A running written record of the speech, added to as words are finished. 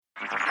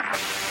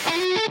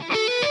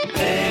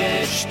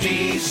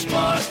HT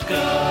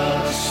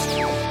Smartcast.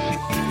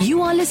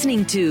 You are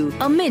listening to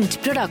a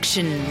Mint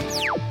production.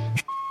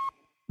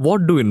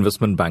 What do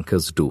investment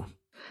bankers do?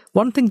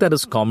 One thing that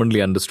is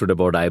commonly understood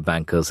about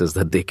iBankers is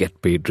that they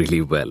get paid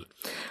really well.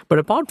 But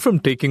apart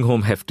from taking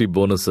home hefty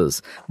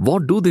bonuses,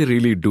 what do they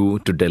really do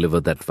to deliver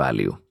that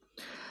value?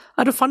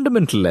 At a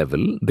fundamental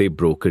level, they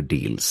broker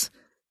deals.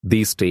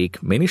 These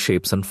take many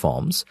shapes and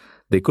forms.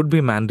 They could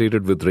be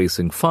mandated with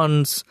raising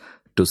funds,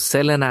 to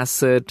sell an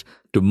asset,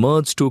 to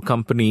merge two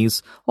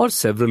companies, or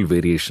several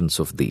variations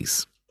of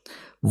these.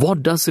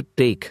 What does it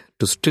take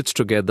to stitch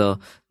together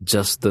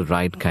just the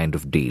right kind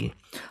of deal?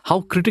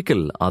 How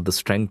critical are the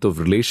strength of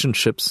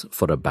relationships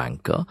for a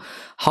banker?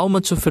 How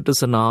much of it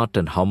is an art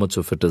and how much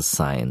of it is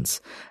science?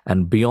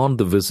 And beyond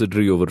the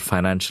wizardry over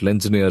financial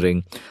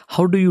engineering,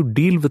 how do you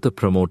deal with a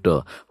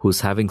promoter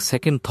who's having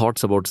second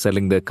thoughts about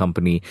selling their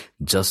company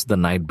just the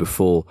night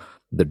before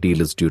the deal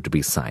is due to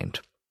be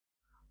signed?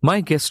 My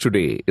guest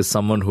today is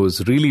someone who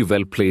is really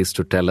well placed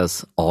to tell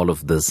us all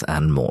of this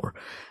and more.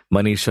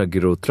 Manisha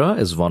Girotra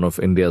is one of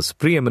India's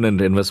preeminent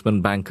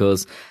investment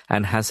bankers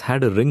and has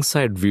had a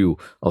ringside view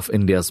of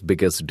India's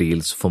biggest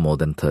deals for more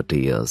than 30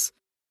 years.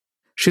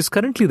 She's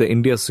currently the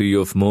India CEO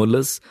of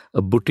Moelis,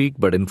 a boutique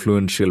but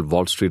influential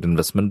Wall Street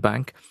investment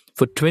bank.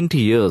 For 20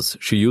 years,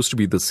 she used to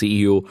be the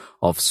CEO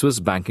of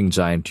Swiss banking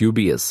giant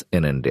UBS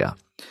in India.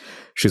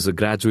 She's a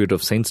graduate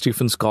of St.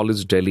 Stephen's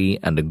College, Delhi,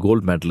 and a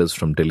gold medalist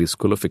from Delhi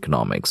School of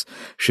Economics.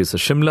 She's a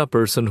Shimla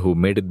person who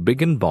made it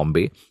big in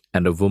Bombay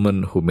and a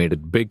woman who made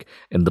it big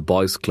in the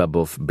boys' club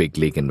of big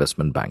league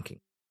investment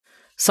banking.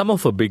 Some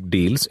of her big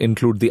deals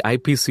include the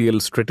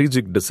IPCL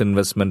strategic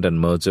disinvestment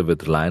and merger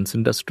with Reliance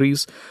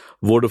Industries,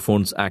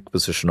 Vodafone's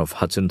acquisition of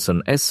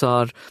Hutchinson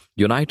SR,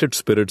 United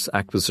Spirits'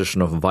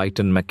 acquisition of White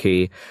 &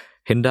 Mackay,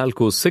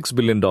 Hindalco's $6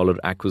 billion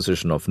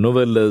acquisition of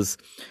Novelis,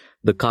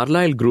 the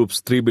Carlyle Group's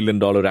 $3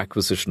 billion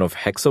acquisition of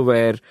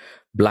Hexaware,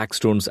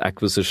 Blackstone's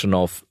acquisition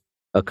of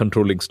a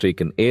controlling stake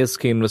in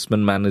ASK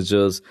Investment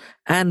Managers,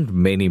 and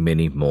many,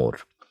 many more.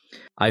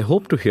 I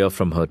hope to hear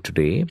from her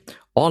today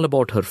all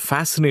about her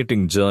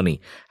fascinating journey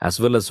as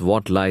well as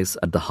what lies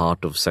at the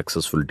heart of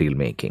successful deal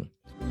making.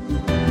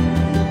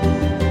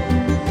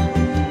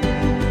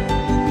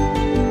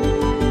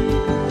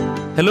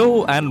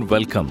 Hello and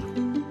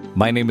welcome.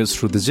 My name is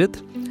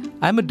Sruthijith.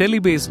 I'm a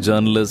Delhi-based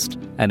journalist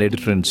and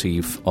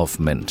editor-in-chief of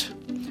Mint.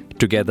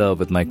 Together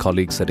with my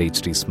colleagues at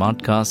HT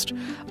Smartcast,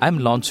 I'm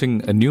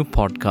launching a new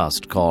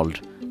podcast called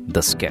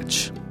The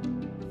Sketch.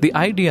 The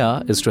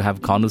idea is to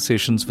have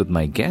conversations with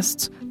my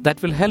guests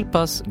that will help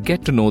us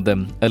get to know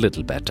them a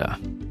little better.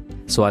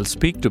 So I'll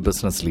speak to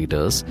business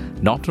leaders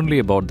not only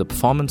about the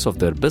performance of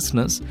their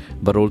business,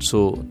 but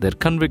also their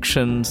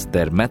convictions,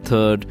 their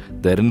method,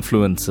 their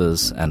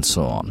influences, and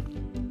so on.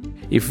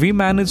 If we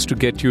managed to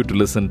get you to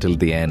listen till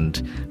the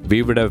end,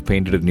 we would have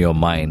painted in your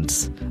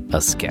minds a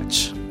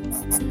sketch.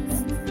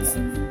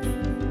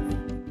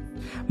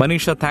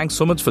 Manisha, thanks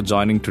so much for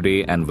joining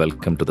today and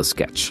welcome to The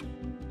Sketch.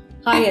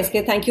 Hi,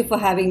 SK. Thank you for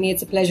having me.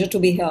 It's a pleasure to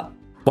be here.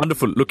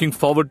 Wonderful. Looking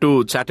forward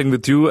to chatting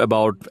with you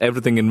about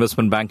everything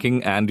investment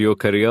banking and your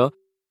career.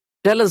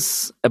 Tell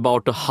us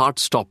about a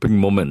heart-stopping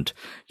moment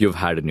you've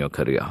had in your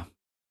career.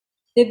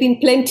 There have been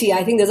plenty.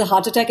 I think there's a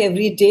heart attack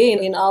every day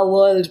in our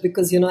world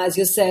because, as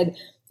you said,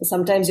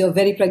 sometimes you're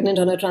very pregnant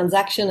on a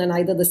transaction and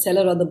either the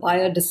seller or the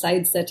buyer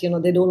decides that,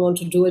 they don't want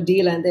to do a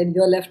deal and then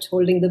you're left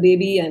holding the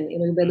baby and,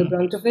 you bear the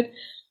brunt of it.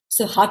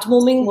 So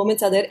heart-warming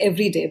moments are there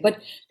every day.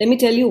 But let me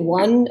tell you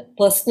one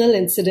personal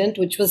incident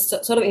which was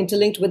sort of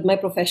interlinked with my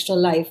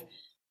professional life.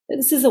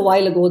 This is a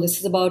while ago. This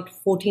is about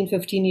 14,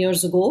 15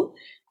 years ago.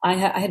 I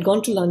had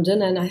gone to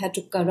London and I had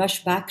to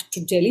rush back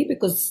to Delhi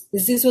because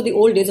these were the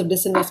old days of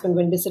disinvestment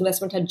when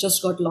disinvestment had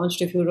just got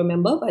launched, if you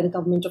remember, by the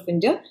government of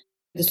India.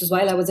 This was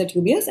while I was at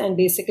UBS and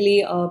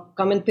basically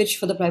come and pitch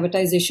for the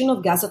privatization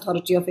of Gas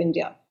Authority of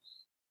India.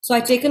 So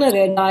I'd taken a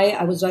red eye.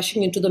 I was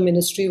rushing into the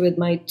ministry with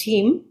my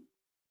team.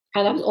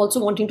 And I was also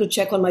wanting to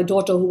check on my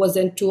daughter, who was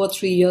then 2 or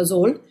 3 years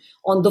old,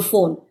 on the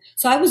phone.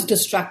 So I was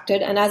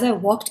distracted. And as I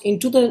walked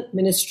into the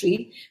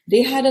ministry,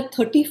 they had a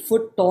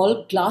 30-foot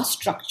tall glass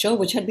structure,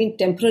 which had been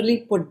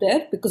temporarily put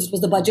there because it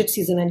was the budget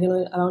season. And,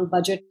 around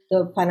budget,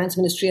 the finance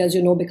ministry, as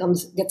you know,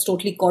 gets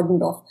totally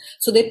cordoned off.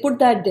 So they put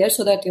that there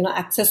so that,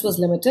 access was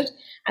limited.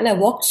 And I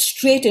walked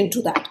straight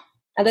into that.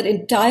 And that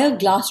entire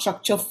glass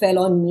structure fell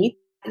on me.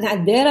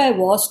 And there I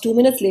was 2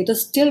 minutes later,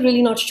 still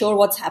really not sure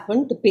what's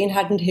happened. The pain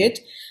hadn't hit.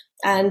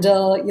 And,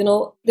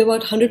 there were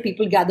 100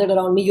 people gathered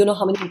around me. You know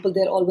how many people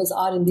there always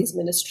are in these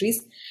ministries.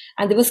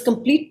 And there was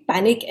complete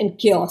panic and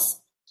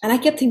chaos. And I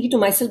kept thinking to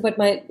myself, but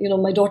my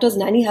daughter's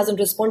nanny hasn't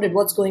responded.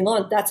 What's going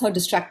on? That's how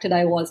distracted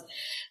I was.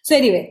 So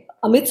anyway,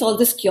 amidst all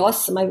this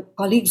chaos, my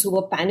colleagues who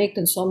were panicked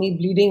and saw me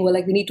bleeding were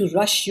like, we need to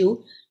rush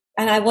you.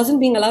 And I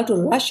wasn't being allowed to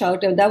rush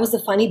out. And that was the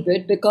funny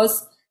bit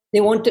because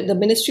the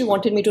ministry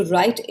wanted me to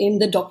write in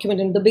the document,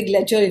 in the big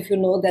ledger, if you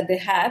know, that they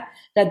have,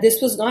 that this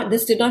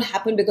did not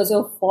happen because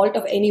of fault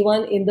of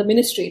anyone in the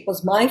ministry. It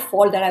was my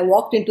fault that I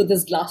walked into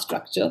this glass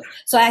structure.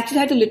 So I actually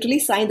had to literally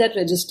sign that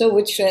register,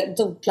 which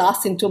the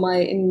glass into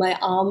my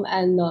arm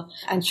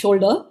and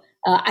shoulder.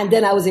 And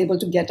then I was able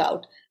to get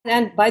out.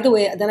 And by the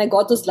way, then I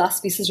got those glass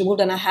pieces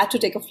removed and I had to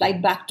take a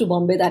flight back to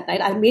Bombay that night.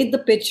 I made the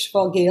pitch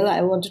for Gail.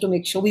 I wanted to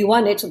make sure we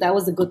won it. So that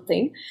was a good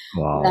thing.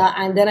 Wow.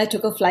 And then I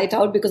took a flight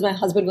out because my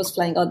husband was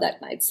flying out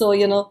that night. So,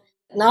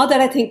 now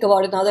that I think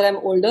about it, now that I'm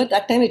older,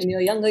 that time when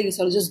you're younger, you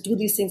sort of just do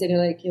these things and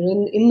you're like,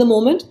 in the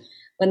moment.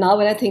 But now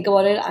when I think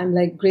about it, I'm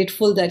like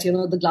grateful that,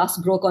 the glass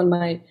broke on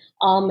my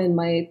arm and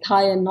my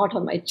thigh and not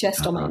on my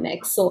chest or my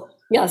neck. So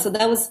yeah, so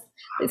that was,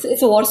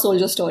 it's a war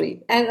soldier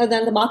story. And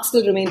then the mark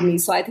still remained me.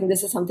 So I think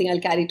this is something I'll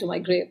carry to my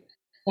grave.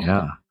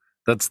 Yeah.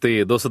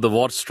 Those are the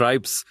war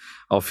stripes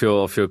of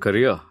your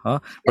career, huh?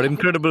 But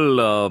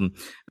incredible.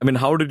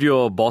 How did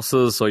your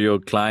bosses or your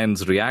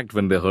clients react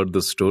when they heard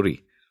this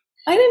story?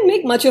 I didn't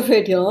make much of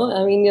it,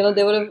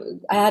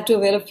 I had to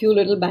wear a few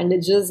little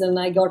bandages and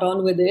I got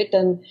on with it.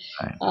 And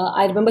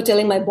I remember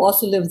telling my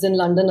boss who lives in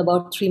London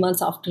about 3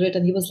 months after it.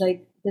 And he was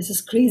like, this is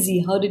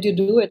crazy. How did you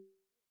do it?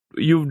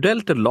 You've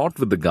dealt a lot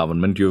with the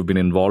government. You've been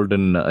involved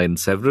in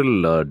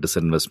several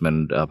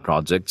disinvestment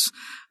projects.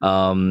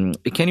 Can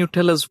you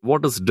tell us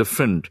what is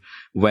different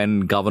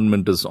when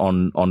government is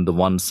on the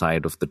one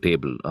side of the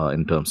table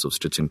in terms of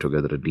stitching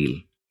together a deal?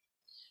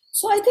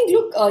 So I think,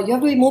 look, you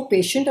have to be more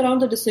patient around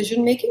the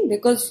decision making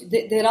because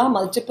there are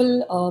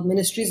multiple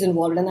ministries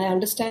involved. And I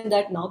understand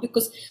that now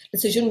because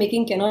decision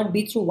making cannot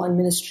be through one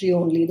ministry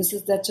only.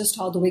 That's just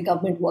how the way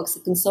government works. The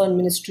concerned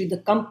ministry, the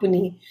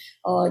company,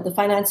 the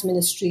finance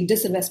ministry,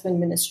 disinvestment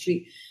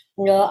ministry.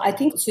 I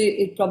think so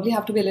it probably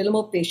have to be a little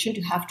more patient.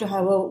 You have to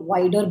have a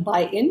wider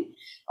buy-in.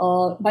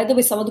 By the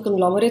way, some of the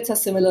conglomerates are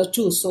similar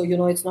too. So,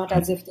 it's not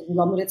as if the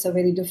conglomerates are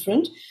very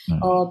different.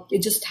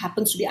 It just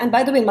happens to be. And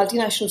by the way,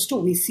 multinationals too,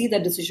 we see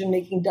that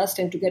decision-making does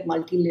tend to get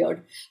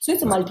multi-layered. So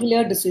it's a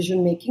multi-layered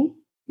decision-making.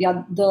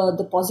 Yeah,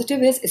 the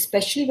positive is,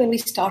 especially when we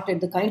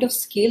started, the kind of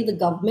scale the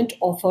government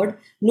offered,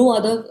 no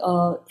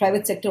other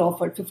private sector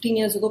offered. 15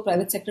 years ago,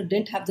 private sector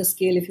didn't have the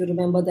scale, if you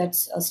remember, that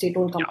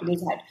state-owned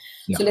companies had.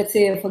 Yeah. So let's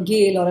say for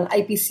GAIL or an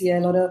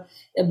IPCL or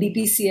a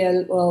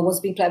BPCL was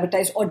being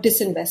privatized or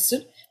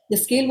disinvested. The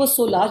scale was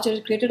so large that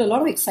it created a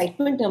lot of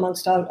excitement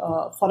amongst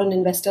our foreign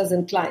investors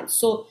and clients.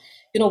 So,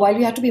 while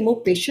we had to be more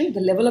patient, the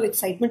level of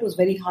excitement was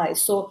very high.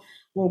 So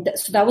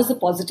that was the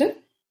positive.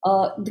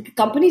 The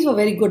companies were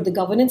very good. The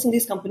governance in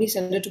these companies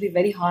tended to be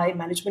very high.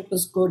 Management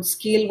was good.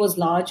 Scale was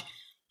large.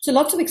 So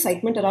lots of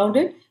excitement around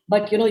it.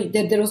 But,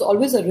 there was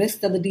always a risk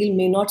that the deal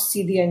may not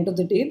see the end of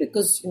the day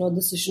because,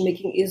 decision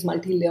making is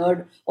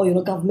multi-layered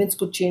or, governments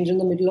could change in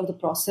the middle of the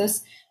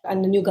process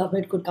and the new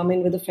government could come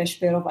in with a fresh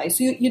pair of eyes.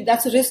 So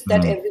that's a risk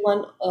that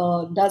everyone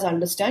does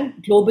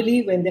understand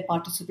globally when they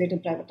participate in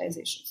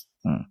privatizations.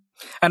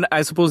 And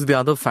I suppose the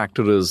other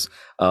factor is,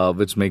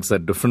 which makes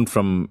that different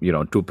from,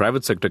 two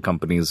private sector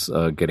companies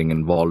getting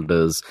involved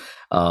is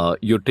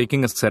you're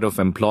taking a set of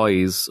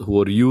employees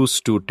who are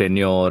used to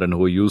tenure and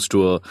who are used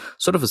to a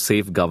sort of a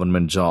safe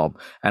government job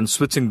and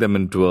switching them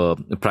into a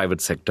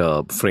private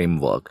sector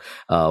framework,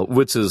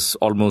 which is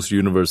almost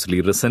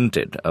universally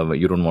resented.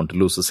 You don't want to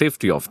lose the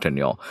safety of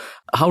tenure.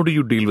 How do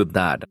you deal with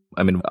that?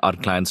 Are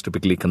clients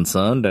typically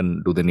concerned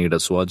and do they need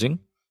assuaging?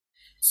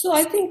 So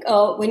I think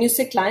when you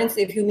say clients,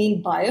 if you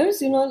mean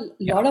buyers, a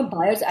lot of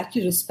buyers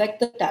actually respect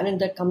the talent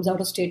that comes out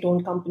of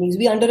state-owned companies.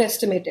 We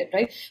underestimate it,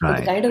 right?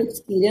 But the kind of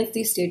experience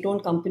these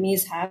state-owned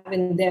companies have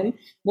in them,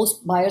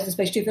 most buyers,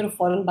 especially if you're a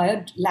foreign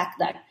buyer, lack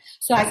that.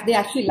 So they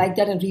actually like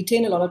that and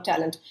retain a lot of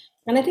talent.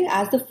 And I think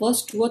as the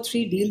first 2 or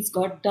 3 deals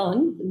got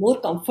done, more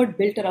comfort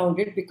built around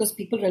it because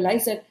people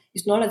realized that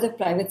it's not as if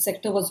private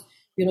sector was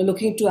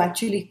looking to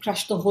actually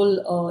crush the whole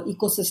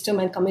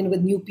ecosystem and come in with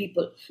new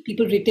people.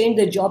 People retained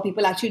their job.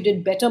 People actually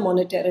did better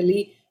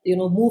monetarily,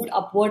 moved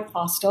upward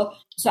faster.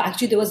 So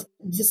actually there was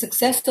the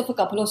success of a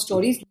couple of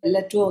stories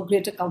led to a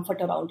greater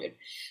comfort around it.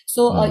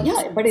 So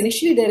but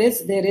initially there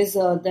is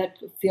that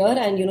fear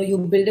and, you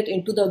build it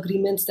into the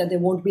agreements that there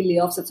won't be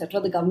layoffs,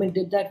 etc. The government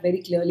did that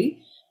very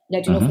clearly.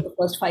 That, for the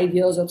first 5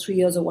 years or 3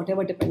 years or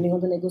whatever, depending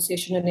on the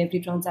negotiation and every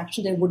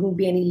transaction, there wouldn't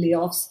be any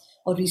layoffs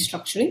or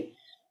restructuring.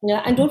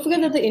 Yeah, and don't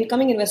forget that the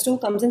incoming investor who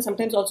comes in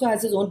sometimes also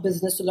has his own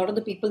business. So a lot of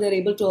the people they're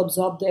able to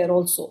absorb there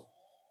also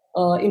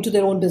into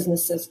their own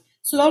businesses.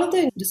 So a lot of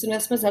the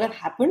disinvestments that have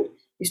happened,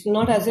 it's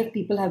not as if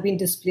people have been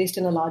displaced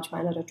in a large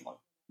manner at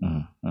all.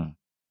 Mm-hmm.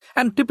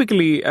 And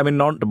typically,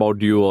 not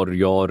about you or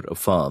your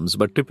firms,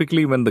 but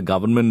typically when the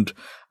government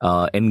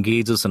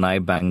engages an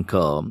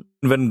iBanker,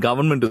 when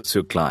government is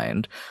your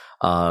client,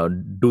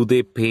 do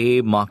they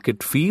pay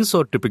market fees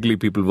or typically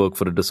people work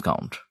for a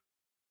discount?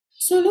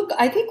 So look,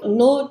 I think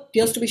no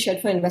tears to be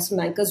shed for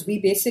investment bankers. We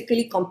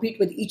basically compete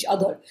with each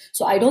other.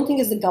 So I don't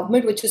think it's the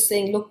government which is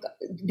saying, look,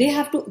 they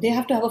have to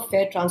have a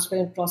fair,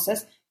 transparent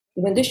process.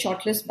 When they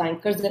shortlist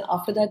bankers, then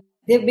after that,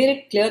 they've made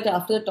it clear that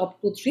after the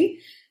top 2,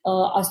 3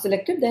 are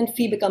selected, then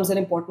fee becomes an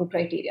important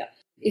criteria.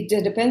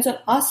 It depends on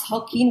us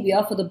how keen we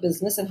are for the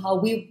business and how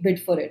we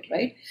bid for it,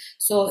 right?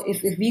 So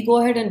if we go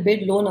ahead and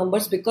bid low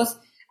numbers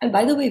and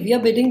by the way, we are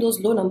bidding those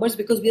low numbers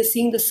because we are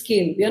seeing the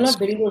scale. We are not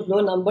bidding those low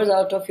numbers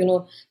out of,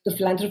 the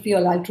philanthropy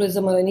or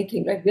altruism or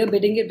anything, right? We are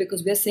bidding it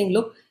because we are saying,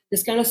 look,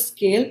 this kind of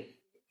scale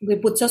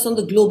It puts us on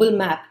the global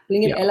map.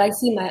 Doing an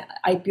LIC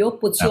IPO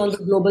puts you on the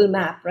global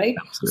map, right?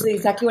 Absolutely. So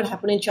exactly what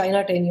happened in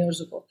China 10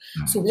 years ago.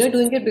 So we are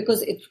doing it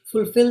because it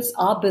fulfills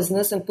our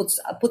business and puts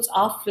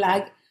our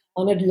flag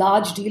on a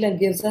large deal and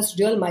gives us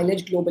real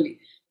mileage globally.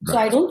 So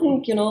I don't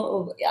think,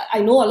 I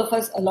know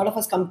a lot of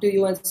us come to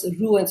you and say,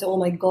 oh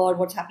my God,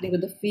 what's happening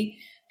with the fee?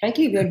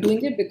 Frankly, we are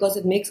doing it because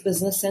it makes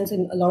business sense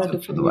in a lot of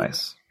different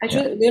ways.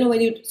 Actually,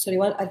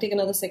 I'll take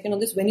another second on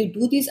this. When you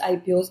do these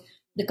IPOs,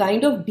 the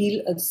kind of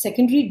deal,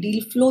 secondary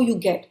deal flow you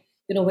get,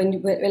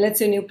 when let's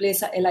say you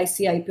place a LIC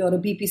IPO or a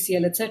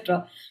BPCL,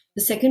 etc.,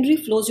 the secondary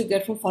flows you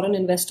get from foreign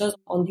investors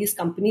on these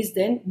companies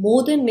then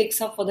more than makes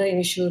up for the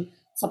initial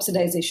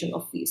subsidization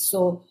of fees.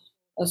 So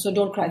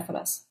don't cry for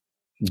us.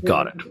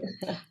 Got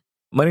it.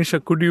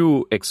 Manisha, could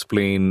you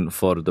explain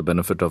for the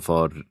benefit of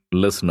our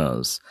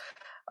listeners,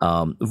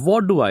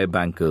 what do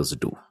iBankers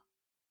do?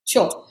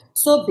 Sure.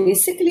 So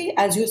basically,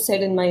 as you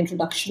said in my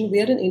introduction, we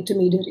are an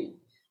intermediary.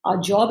 Our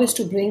job is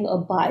to bring a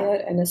buyer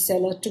and a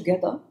seller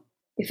together,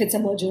 if it's a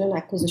merger and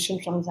acquisition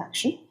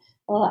transaction,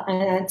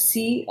 and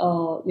see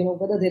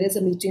whether there is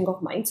a meeting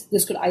of minds.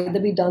 This could either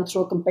be done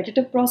through a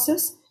competitive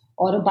process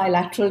or a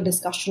bilateral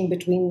discussion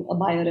between a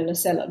buyer and a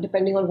seller,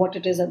 depending on what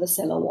it is that the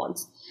seller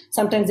wants.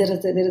 Sometimes there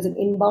is an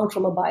inbound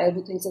from a buyer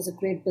who thinks there's a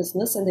great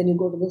business, and then you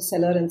go to the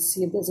seller and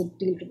see if there's a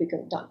deal to be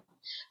done.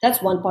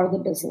 That's one part of the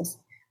business.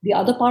 The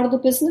other part of the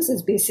business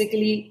is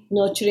basically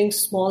nurturing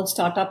small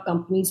startup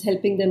companies,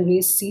 helping them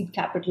raise seed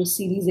capital,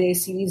 Series A,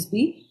 Series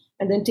B,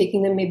 and then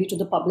taking them maybe to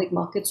the public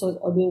markets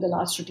or doing a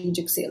large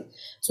strategic sale.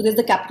 So there's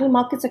the capital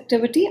markets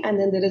activity, and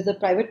then there is the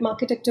private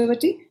market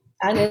activity,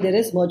 and then there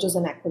is mergers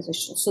and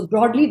acquisitions. So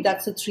broadly,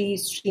 that's the three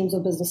streams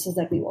of businesses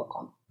that we work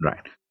on.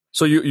 Right.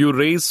 So you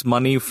raise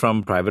money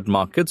from private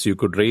markets. You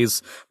could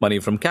raise money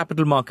from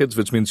capital markets,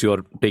 which means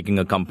you're taking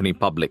a company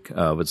public,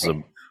 which is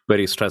a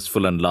very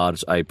stressful and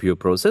large IPO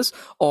process,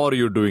 or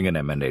you're doing an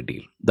M&A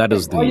deal. That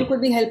is or you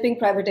could be helping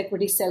private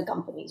equity sell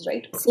companies,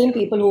 right? Same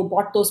people who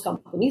bought those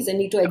companies, they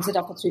need to exit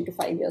after 3 to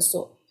 5 years.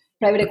 So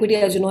private equity,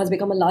 as you know, has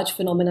become a large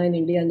phenomenon in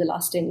India in the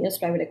last 10 years,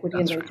 private equity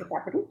and venture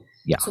capital.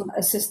 Yeah. So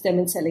assist them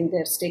in selling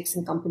their stakes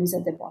in companies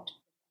that they bought.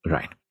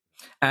 Right.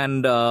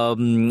 And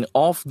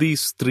of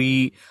these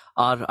three,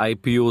 are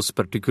IPOs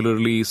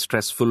particularly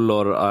stressful,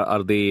 or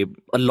are they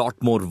a lot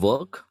more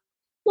work?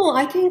 No,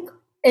 I think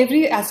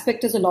every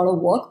aspect is a lot of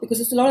work because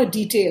it's a lot of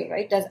detail,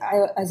 right?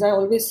 As I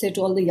always say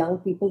to all the young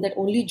people that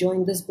only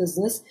join this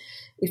business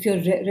if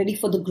you're ready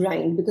for the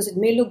grind, because it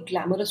may look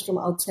glamorous from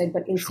outside,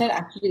 but inside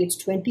actually it's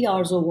 20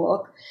 hours of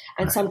work.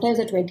 And sometimes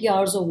the 20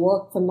 hours of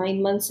work for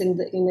 9 months in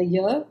a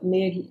year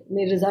may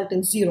result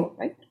in zero,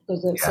 right?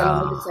 Because the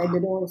seller may decide they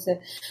don't want to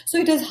sell. So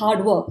it is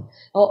hard work.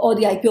 Or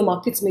the IPO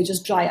markets may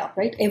just dry up,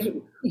 right?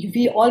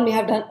 We all may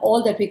have done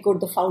all that we could.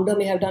 The founder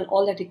may have done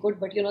all that he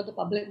could, but the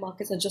public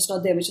markets are just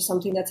not there, which is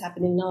something that's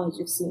happening now, as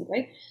you've seen,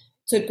 right?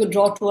 So it could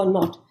draw to or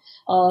not.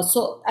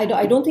 So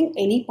I don't think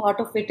any part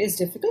of it is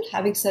difficult.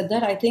 Having said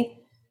that, I think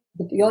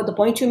the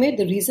point you made,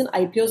 the reason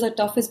IPOs are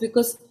tough is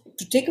because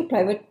to take a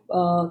private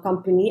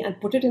company and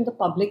put it in the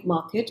public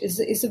market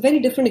is a very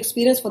different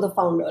experience for the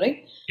founder,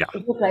 right? Yeah.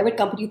 If a private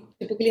company, you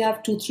typically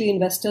have 2-3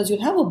 investors.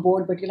 You'll have a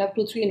board, but you'll have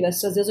 2-3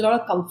 investors. There's a lot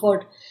of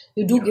comfort.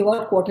 You do give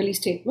out quarterly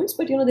statements,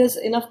 but there's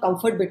enough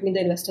comfort between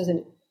the investors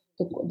and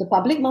the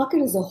public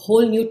market is a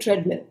whole new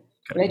treadmill,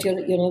 right?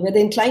 Where the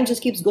incline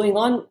just keeps going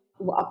on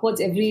upwards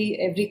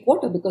every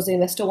quarter because the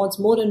investor wants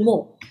more and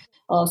more.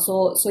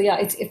 So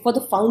it's for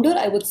the founder,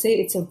 I would say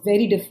it's a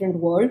very different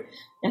world,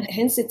 and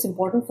hence it's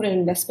important for an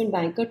investment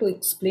banker to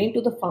explain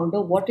to the founder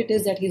what it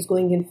is that he's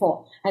going in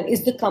for, and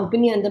is the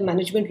company and the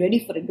management ready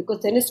for it?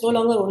 Because then it's no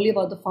longer only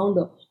about the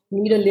founder.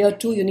 You need a layer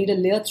 2, you need a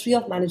layer 3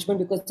 of management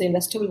because the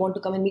investor will want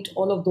to come and meet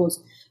all of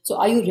those. So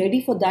are you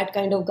ready for that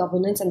kind of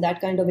governance and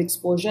that kind of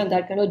exposure and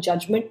that kind of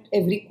judgment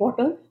every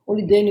quarter?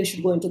 Only then you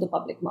should go into the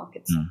public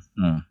markets.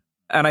 Mm-hmm.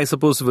 And I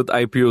suppose with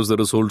IPOs, there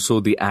is also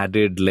the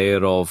added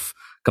layer of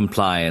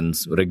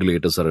compliance,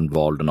 regulators are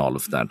involved in all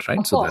of that, right?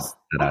 Of course.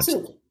 That adds.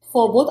 Absolutely.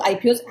 For both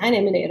IPOs and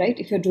M&A, right?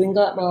 If you're doing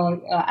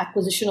a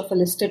acquisition of a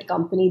listed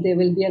company, there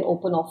will be an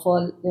open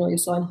offer. You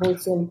saw in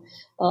Wholesome,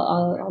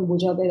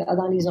 Ambuja, where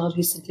Adani's now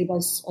recently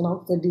announced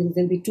the deal.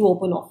 There'll be 2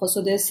 open offers.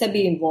 So there's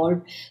SEBI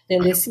involved,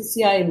 then there's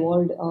CCI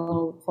involved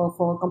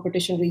for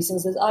competition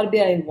reasons. There's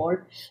RBI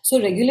involved.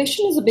 So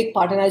regulation is a big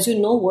part, and as you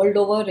know, world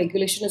over,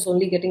 regulation is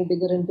only getting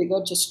bigger and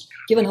bigger. Just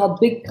given how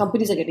big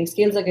companies are getting,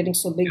 scales are getting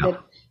so big that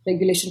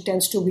regulation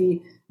tends to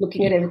be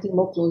looking at everything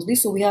more closely.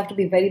 So we have to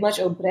be very much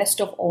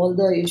abreast of all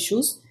the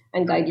issues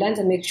and guidelines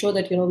and make sure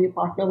that, we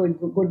partner with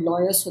good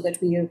lawyers so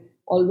that we are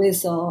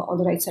always on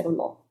the right side of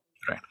law.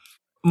 Right.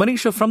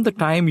 Manisha, from the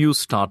time you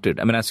started,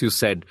 as you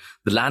said,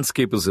 the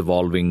landscape is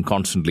evolving,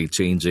 constantly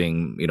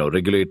changing,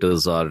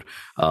 regulators are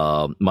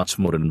much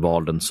more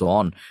involved and so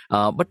on.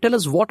 But tell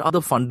us what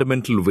other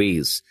fundamental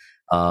ways,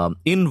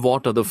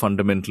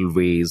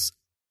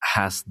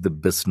 has the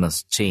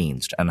business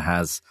changed and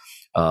has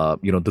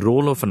the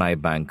role of an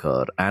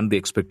iBanker and the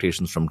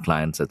expectations from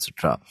clients,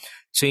 etc.,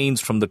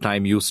 changed from the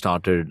time you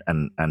started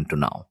and to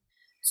now?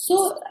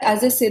 So,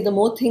 as I say, the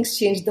more things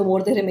change, the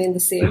more they remain the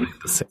same.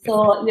 The same.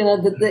 So,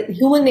 the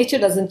human nature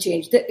doesn't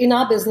change. In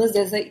our business,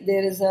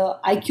 there is a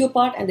IQ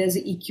part and there's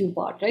an EQ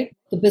part, right?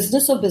 The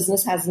business of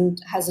business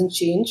hasn't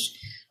changed.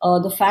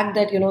 The fact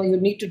that, you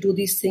need to do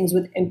these things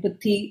with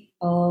empathy,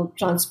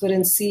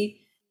 transparency,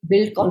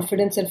 build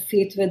confidence and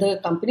faith with the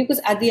company,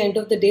 because at the end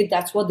of the day,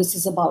 that's what this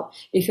is about.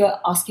 If you're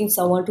asking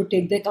someone to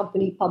take their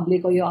company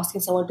public or you're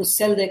asking someone to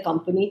sell their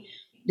company,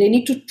 they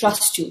need to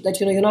trust you that,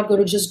 you're not going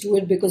to just do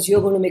it because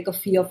you're going to make a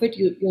fee of it.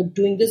 You're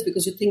doing this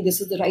because you think this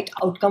is the right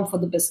outcome for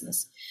the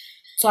business.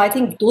 So I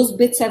think those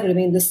bits have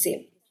remained the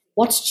same.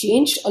 What's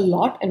changed a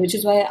lot, and which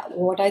is why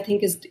what I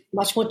think is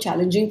much more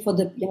challenging for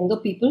the younger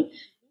people,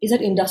 is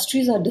that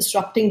industries are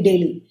disrupting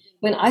daily.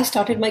 When I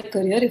started my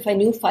career, if I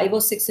knew 5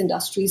 or 6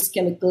 industries,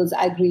 chemicals,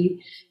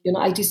 agri,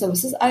 IT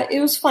services,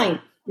 it was fine.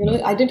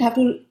 I didn't have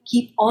to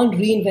keep on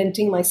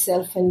reinventing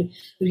myself and,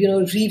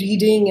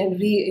 rereading and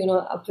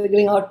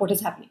figuring out what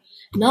is happening.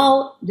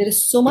 Now, there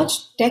is so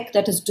much tech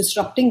that is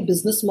disrupting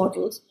business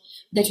models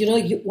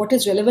that, what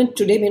is relevant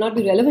today may not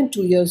be relevant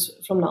 2 years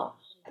from now.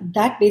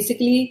 That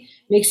basically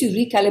makes you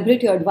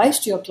recalibrate your advice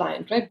to your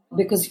client, right?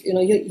 Because,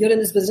 you're in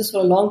this business for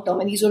a long term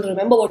and he's going to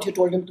remember what you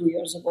told him 2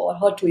 years ago or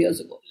her 2 years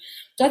ago.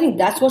 So I think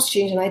that's what's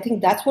changed. And I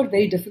think that's what's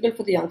very difficult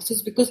for the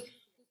youngsters, because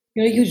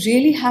you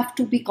really have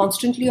to be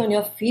constantly on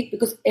your feet,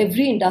 because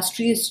every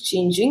industry is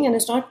changing and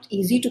it's not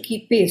easy to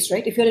keep pace,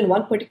 right? If you're in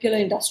one particular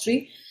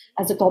industry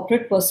as a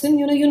corporate person,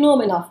 you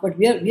know enough, but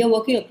we are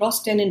working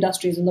across 10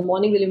 industries. In the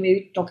morning, we'll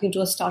be talking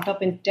to a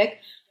startup in tech.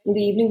 In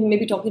the evening, we may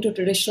be talking to a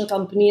traditional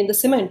company in the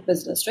cement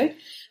business, right?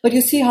 But you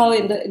see how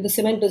in the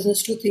cement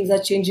business, too, things are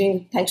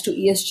changing thanks to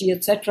ESG,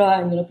 etc.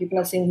 And, people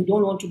are saying we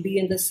don't want to be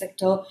in this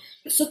sector.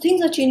 So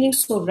things are changing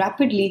so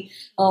rapidly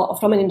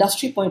from an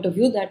industry point of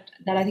view that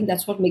I think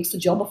that's what makes the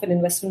job of an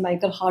investment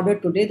banker harder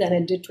today than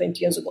it did 20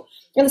 years ago.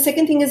 And the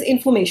second thing is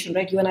information,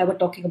 right? You and I were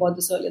talking about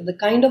this earlier. The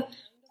kind of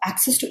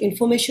access to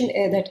information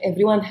that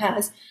everyone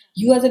has,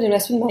 you as an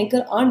investment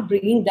banker aren't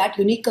bringing that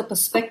unique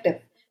perspective.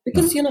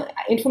 Because,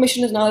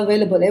 information is now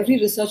available. Every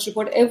research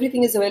report,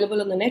 everything is available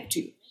on the net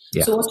to you.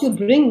 Yeah. So what you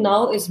bring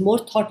now is more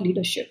thought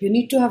leadership. You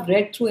need to have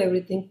read through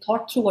everything,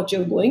 thought through what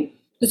you're going,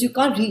 because you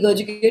can't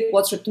regurgitate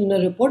what's written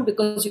in a report,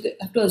 because you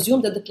have to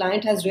assume that the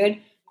client has read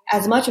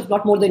as much, if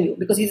not more than you,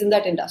 because he's in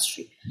that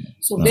industry.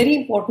 So very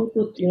important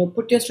to,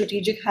 put your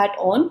strategic hat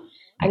on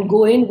and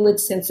go in with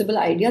sensible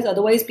ideas.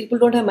 Otherwise, people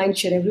don't have mind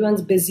share.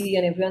 Everyone's busy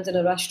and everyone's in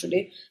a rush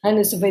today. And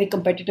it's a very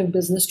competitive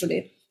business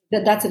today.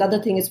 That's another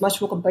thing. It's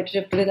much more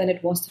competitive today than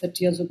it was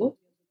 30 years ago.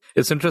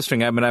 It's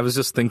interesting. I mean, I was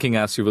just thinking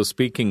as you were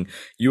speaking,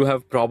 you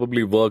have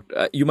probably worked,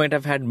 you might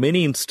have had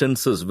many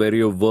instances where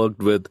you've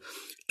worked with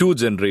 2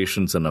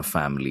 generations in a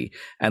family.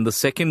 And the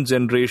second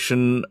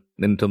generation,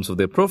 in terms of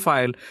their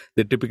profile,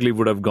 they typically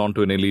would have gone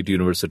to an elite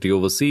university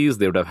overseas.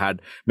 They would have had,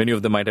 many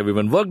of them might have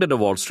even worked at a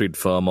Wall Street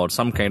firm or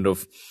some kind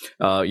of,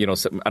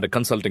 at a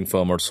consulting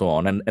firm or so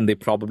on. And they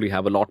probably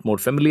have a lot more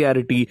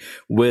familiarity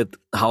with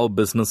how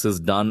business is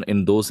done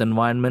in those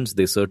environments.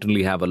 They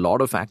certainly have a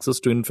lot of access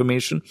to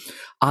information.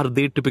 Are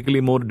they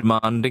typically more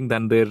demanding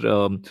than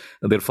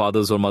their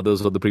fathers or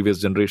mothers or the previous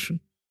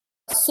generation?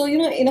 So,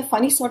 in a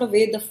funny sort of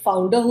way, the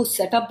founder who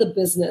set up the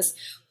business,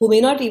 who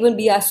may not even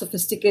be as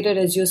sophisticated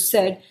as you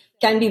said,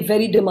 can be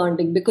very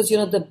demanding, because,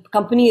 the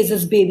company is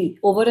his baby.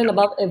 Over and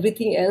above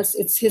everything else,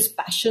 it's his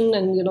passion,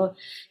 and,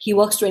 he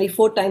works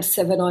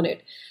 24/7 on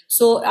it.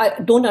 So I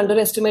don't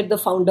underestimate the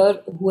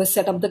founder who has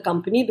set up the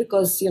company,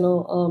 because,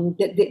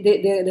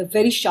 they're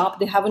very sharp.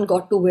 They haven't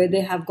got to where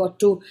they have got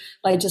to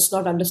by just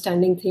not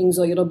understanding things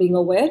or, being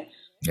aware.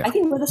 Yeah. I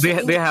think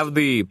they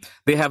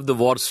have the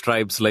war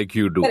stripes like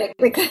you do. Correct.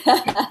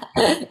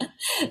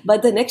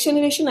 But the next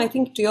generation, I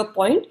think, to your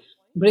point,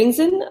 brings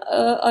in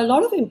a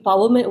lot of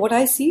empowerment. What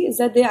I see is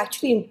that they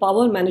actually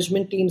empower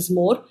management teams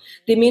more.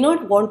 They may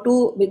not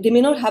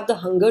have the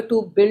hunger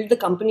to build the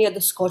company at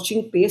the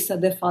scorching pace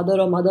that their father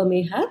or mother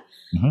may have.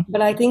 Mm-hmm.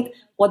 But I think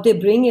what they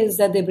bring is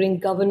that they bring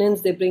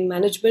governance, they bring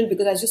management,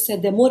 because as you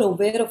said, they're more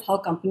aware of how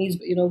companies,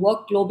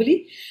 work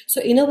globally.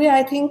 So in a way,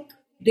 I think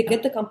they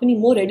get the company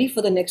more ready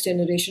for the next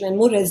generation and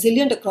more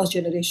resilient across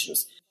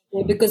generations.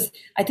 Because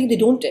I think they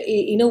don't,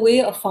 in a way,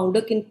 a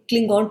founder can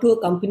cling on to a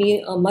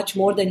company much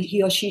more than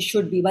he or she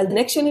should be, while the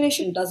next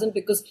generation doesn't,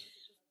 because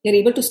they're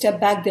able to step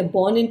back. They're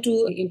born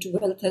into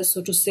wealth,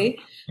 so to say.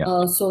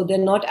 Yeah. So they're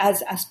not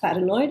as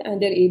paranoid, and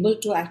they're able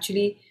to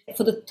actually,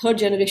 for the third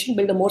generation,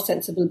 build a more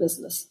sensible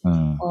business.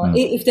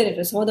 If they're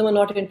interested. Some of them are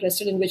not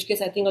interested, in which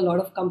case I think a lot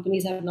of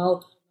companies have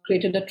now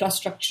created a trust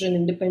structure and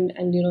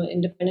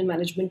independent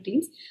management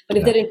teams. But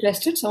if they're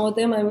interested, some of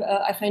them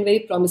I find very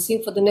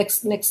promising for the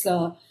next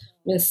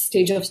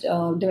stage of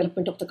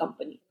development of the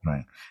company.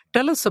 Right.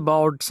 Tell us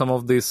about some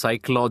of the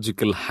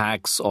psychological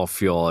hacks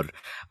of your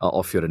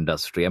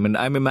industry. I mean,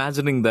 I'm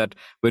imagining that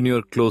when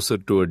you're closer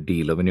to a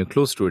deal, or when you're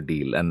close to a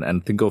deal,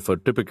 and think of a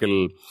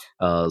typical,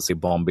 say,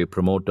 Bombay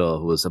promoter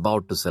who is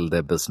about to sell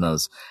their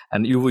business,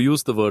 and you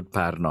use the word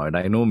paranoid.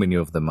 I know many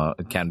of them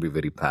can be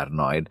very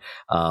paranoid.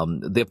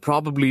 It's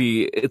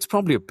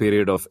probably a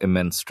period of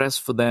immense stress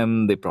for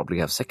them. They probably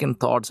have second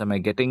thoughts. Am I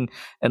getting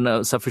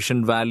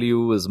sufficient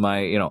value? Is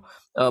my,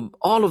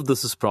 all of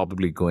this is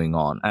probably going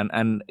on.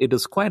 And it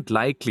is quite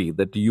likely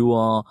that you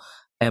are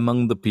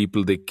among the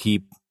people they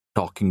keep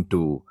talking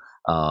to.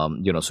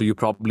 So you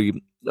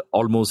probably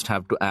almost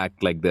have to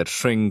act like their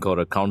shrink or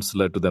a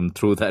counselor to them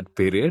through that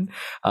period.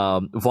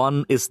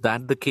 One, is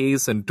that the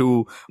case? And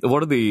two,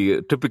 what are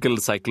the typical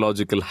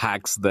psychological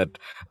hacks that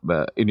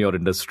in your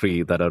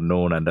industry that are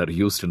known and are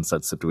used in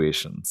such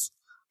situations?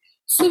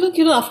 So look,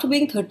 after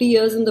being 30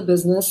 years in the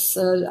business,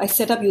 I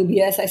set up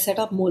UBS, I set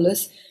up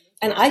Moelis.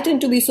 And I tend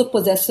to be so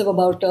possessive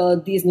about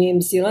these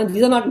names. These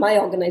are not my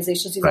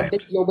organizations. These are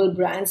big global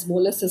brands.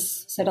 Moelis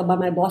is set up by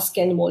my boss,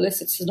 Ken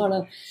Moelis. It's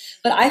not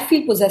but I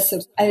feel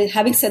possessive.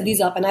 Having set these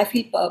up, and I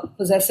feel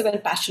possessive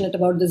and passionate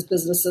about these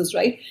businesses,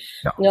 right?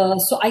 Yeah.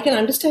 So I can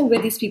understand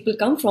where these people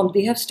come from.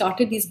 They have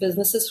started these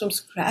businesses from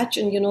scratch.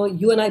 And,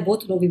 you and I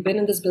both know we've been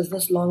in this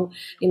business long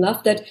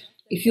enough that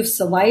if you've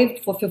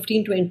survived for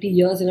 15, 20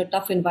 years in a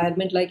tough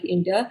environment like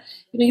India,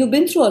 you've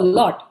been through a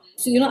lot.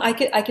 So, I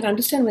can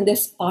understand when they're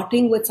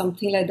parting with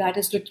something like that.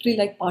 It's literally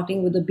like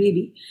parting with a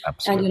baby.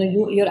 Absolutely.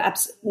 And, you're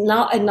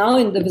now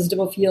in the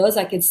wisdom of years,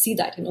 I can see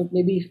that,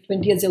 maybe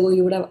 20 years ago,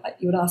 you would have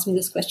asked me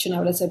this question. I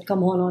would have said,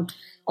 come on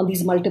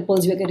these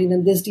multiples, you're getting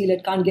in this deal,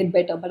 it can't get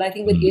better. But I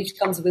think with age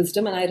comes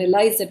wisdom. And I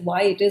realize that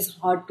why it is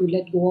hard to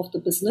let go of the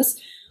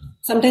business.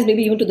 Sometimes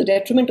maybe even to the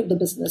detriment of the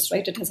business,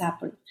 right? It has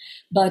happened.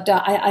 But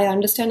I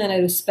understand and I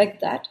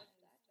respect that.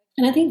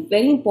 And I think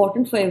very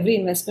important for every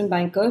investment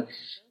banker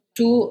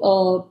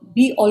to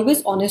be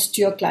always honest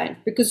to your client,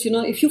 because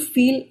if you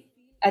feel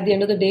at the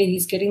end of the day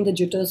he's getting the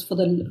jitters for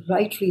the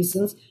right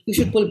reasons, you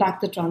should pull back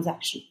the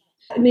transaction.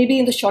 Maybe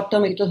in the short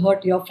term it will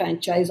hurt your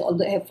franchise, all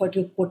the effort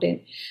you put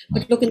in,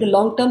 but look, in the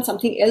long term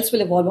something else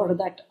will evolve out of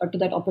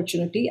that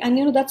opportunity.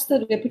 And that's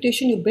the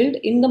reputation you build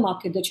in the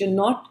market, that you're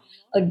not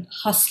a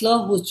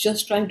hustler who's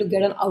just trying to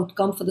get an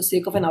outcome for the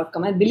sake of an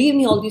outcome. And believe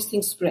me, all these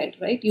things spread,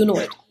 right? You know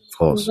it.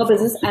 Your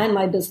business and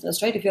my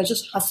business, right? If you're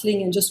just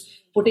hustling and just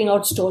putting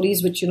out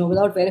stories which,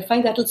 without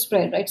verifying, that will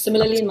spread, right?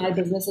 Similarly, in my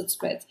business, it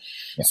spreads.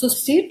 Yeah. So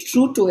stay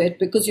true to it,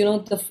 because,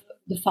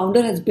 the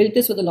founder has built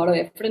this with a lot of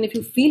effort. And if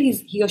you feel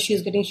he or she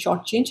is getting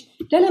shortchanged,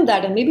 tell him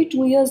that. And maybe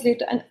 2 years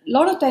later, and a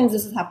lot of times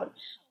this has happened,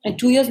 and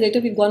 2 years later,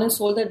 we've gone and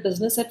sold that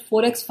business at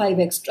 4x,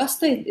 5x. Trust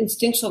the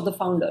instincts of the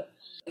founder.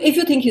 If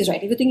you think he's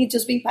right, if you think he's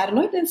just being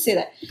paranoid, then say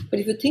that. But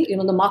if you think,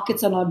 the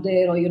markets are not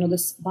there, or,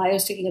 this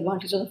buyer's taking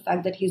advantage of the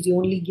fact that he's the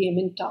only game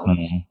in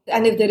town.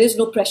 And if there is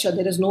no pressure,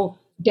 there is no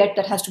debt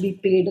that has to be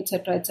paid,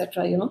 etc.,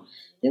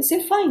 then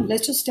say, fine,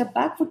 let's just step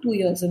back for 2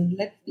 years and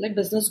let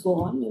business go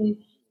on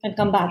and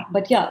come back.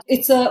 But yeah,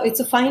 it's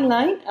a fine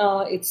line.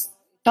 It's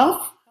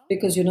tough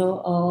because, a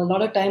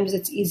lot of times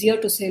it's easier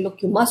to say,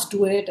 look, you must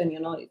do it. And,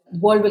 the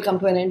world will come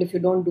to an end if you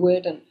don't do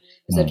it, and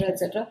etc.,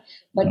 etc.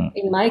 But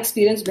in my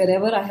experience,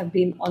 wherever I have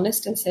been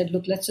honest and said,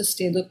 look, let's just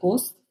stay the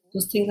course,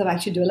 those things have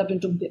actually developed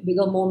into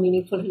bigger, more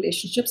meaningful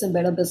relationships and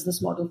better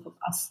business model for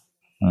us.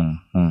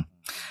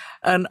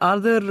 And are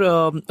there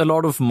a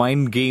lot of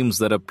mind games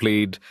that are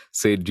played,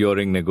 say,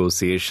 during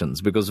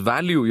negotiations? Because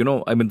value,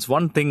 it's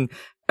one thing,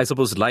 I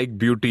suppose, like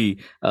beauty,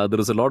 there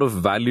is a lot of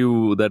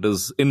value that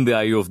is in the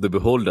eye of the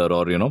beholder,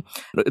 or,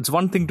 it's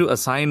one thing to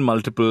assign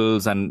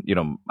multiples, and,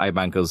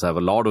 iBankers have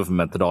a lot of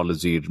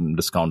methodology,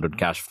 discounted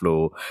cash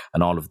flow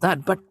and all of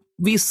that. But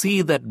we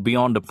see that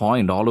beyond a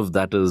point, all of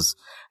that is,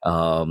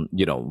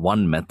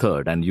 one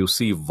method, and you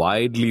see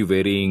widely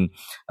varying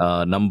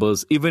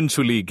numbers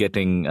eventually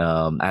getting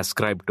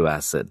ascribed to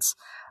assets.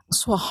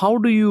 So how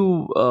do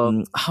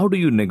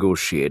you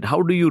negotiate?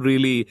 How do you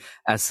really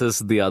assess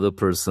the other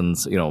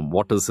person's,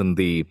 what is in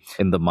the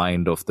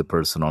mind of the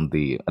person on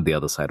the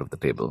other side of the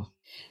table?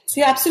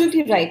 So you're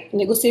absolutely right.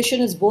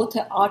 Negotiation is both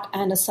an art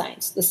and a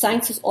science. The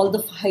science is all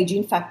the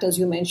hygiene factors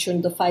you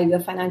mentioned, the 5-year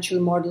financial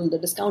model, the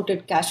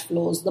discounted cash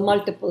flows, the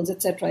multiples,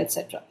 etc.,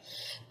 etc.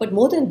 But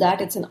more than that,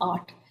 it's an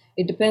art.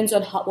 It depends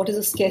on what is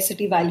the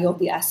scarcity value of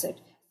the asset.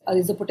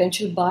 Is the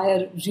potential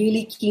buyer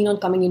really keen on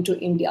coming into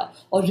India,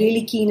 or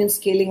really keen in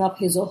scaling up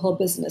his or her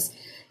business?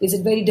 Is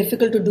it very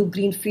difficult to do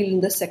greenfield in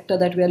the sector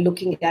that we are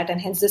looking at,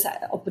 and hence this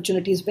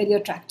opportunity is very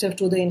attractive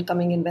to the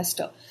incoming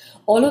investor?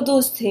 All of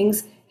those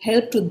things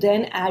help to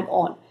then add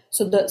on.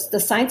 So the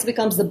science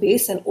becomes the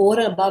base, and over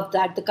and above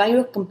that, the kind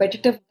of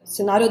competitive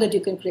scenario that you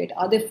can create.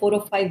 Are there 4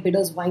 or 5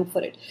 bidders vying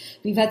for it?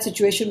 We've had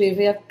situations where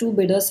we have 2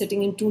 bidders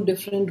sitting in 2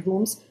 different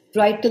rooms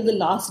right till the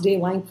last day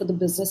vying for the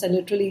business, and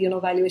literally,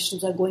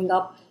 valuations are going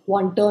up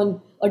 1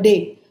 turn a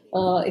day,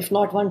 if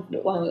not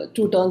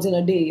 2 turns in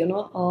a day,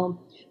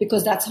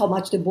 because that's how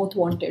much they both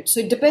want it.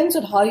 So it depends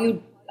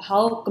on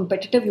how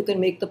competitive you can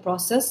make the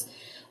process.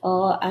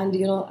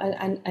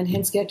 and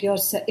hence get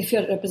if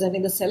you're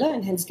representing the seller,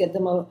 and hence get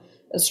them a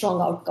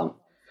strong outcome.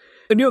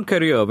 In your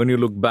career, when you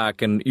look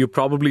back, and you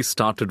probably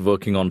started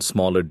working on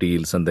smaller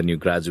deals and then you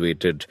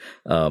graduated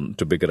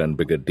to bigger and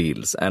bigger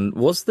deals. And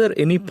was there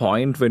any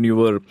point when you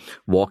were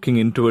walking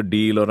into a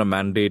deal or a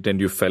mandate and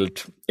you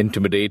felt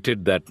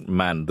intimidated that,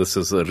 man, this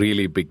is a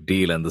really big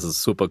deal and this is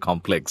super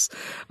complex?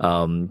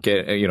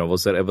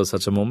 Was there ever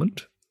such a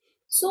moment?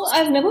 So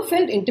I've never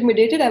felt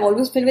intimidated. I've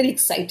always felt very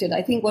excited.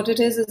 I think what it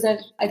is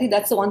that I think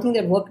that's the one thing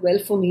that worked well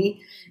for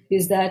me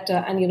is that,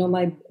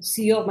 my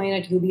CEO of mine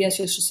at UBS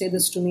used to say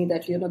this to me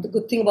that, the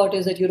good thing about it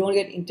is that you don't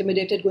get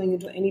intimidated going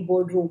into any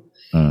boardroom.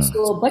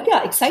 But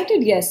yeah,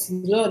 excited, yes. A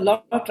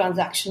lot of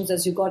transactions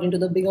as you got into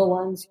the bigger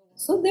ones.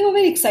 So they were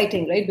very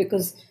exciting, right?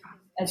 Because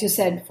as you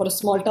said, for a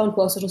small town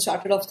person who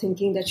started off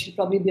thinking that she'll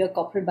probably be a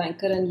corporate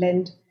banker and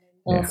lend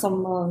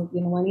some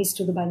monies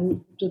to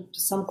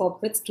some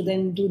corporates to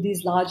then do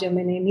these large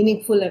M&A,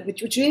 meaningful,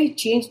 which really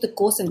changed the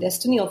course and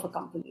destiny of a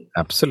company.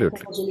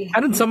 Absolutely. Really,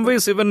 and in some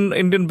ways, even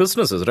Indian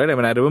businesses, right? I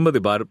mean, I remember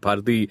the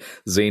Bharti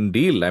Zain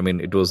deal. I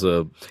mean, it was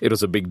a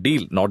big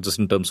deal, not just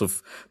in terms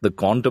of the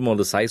quantum or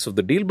the size of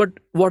the deal, but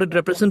what it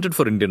represented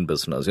for Indian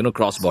business,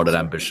 cross-border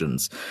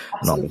ambitions.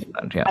 Absolutely. And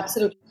all of that,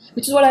 Absolutely.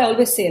 Which is what I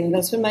always say. An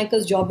investment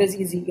banker's job is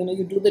easy.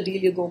 You do the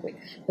deal, you go away.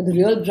 But the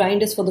real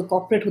grind is for the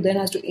corporate who then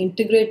has to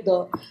integrate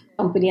the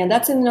company. And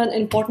that's an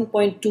important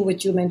point too,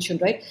 which you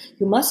mentioned, right?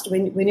 You must,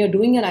 when you're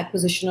doing an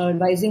acquisition or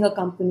advising a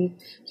company,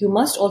 you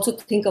must also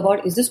think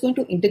about, is this going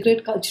to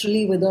integrate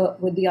culturally with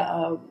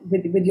your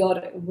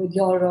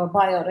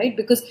buyer, right?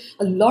 Because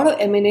a lot of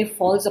M&A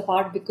falls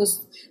apart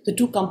because the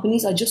two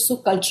companies are just so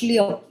culturally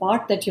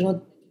apart that,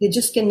 they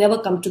just can never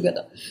come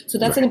together. So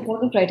that's an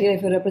important criteria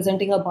if you're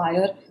representing a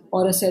buyer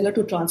or a seller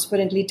to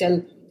transparently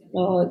tell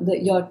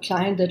your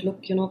client that,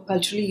 look,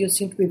 culturally you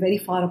seem to be very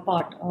far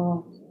apart.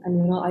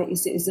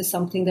 Is this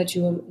something that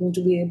you are going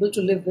to be able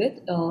to live with?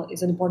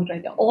 Is an important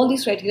criteria. All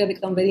these criteria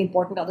become very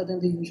important other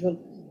than the usual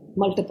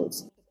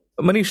multiples.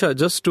 Manisha,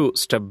 just to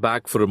step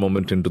back for a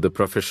moment into the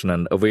profession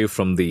and away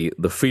from the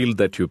field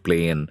that you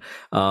play in,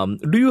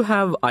 do you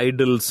have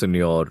idols in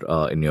your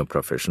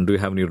profession? Do you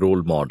have any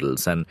role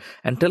models? And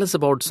tell us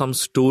about some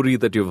story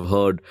that you've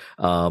heard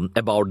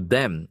about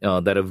them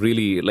that have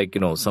really,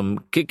 some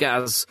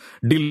kick-ass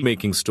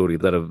deal-making story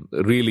that have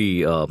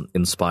really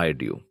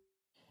inspired you.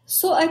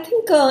 So I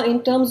think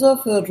in terms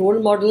of role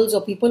models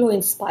or people who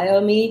inspire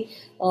me,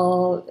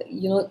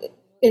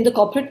 in the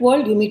corporate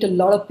world, you meet a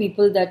lot of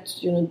people that,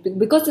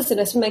 because this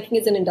investment banking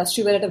is an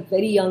industry where at a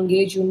very young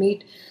age you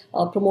meet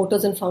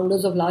promoters and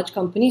founders of large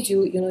companies,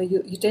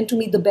 you tend to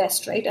meet the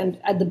best, right? And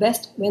at the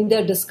best, when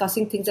they're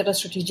discussing things that are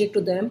strategic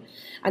to them,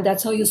 and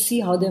that's how you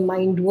see how their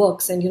mind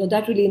works. And,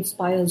 that really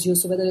inspires you.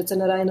 So whether it's a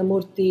Narayana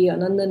Murthy,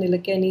 Ananda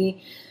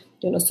Nilekani,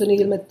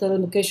 Sunil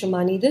Mittal, Mukesh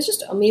Ambani, they're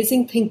just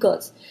amazing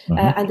thinkers.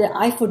 And their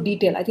eye for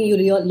detail. I think you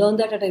learn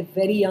that at a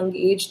very young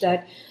age,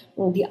 that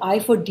the eye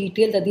for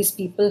detail that these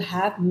people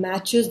have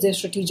matches their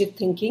strategic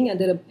thinking, and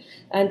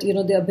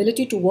their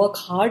ability to work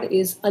hard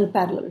is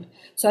unparalleled.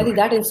 So I think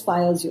that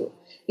inspires you.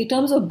 In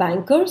terms of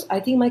bankers, I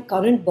think my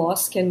current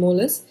boss, Ken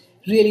Moelis,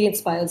 really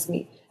inspires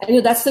me.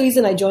 And that's the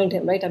reason I joined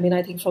him, right? I mean,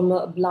 I think from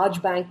a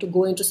large bank to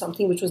go into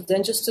something which was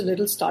then just a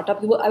little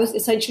startup, I was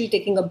essentially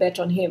taking a bet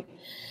on him.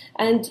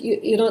 And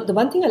the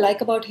one thing I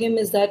like about him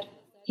is that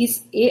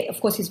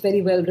of course, he's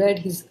very well read.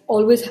 He's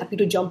always happy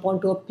to jump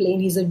onto a plane.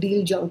 He's a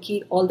deal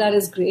junkie. All that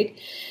is great.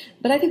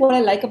 But I think what I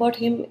like about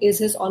him is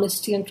his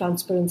honesty and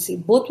transparency,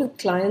 both with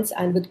clients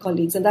and with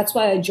colleagues. And that's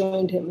why I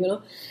joined him.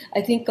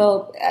 I think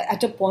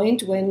at a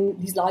point when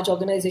these large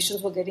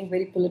organizations were getting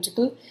very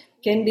political,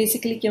 Ken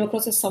basically came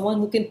across as someone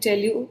who can tell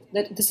you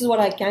that this is what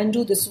I can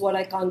do, this is what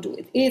I can't do.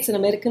 It's an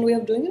American way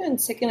of doing it,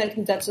 and second, I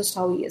think that's just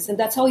how he is. And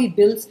that's how he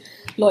builds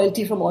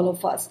loyalty from all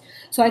of us.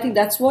 So I think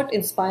that's what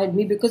inspired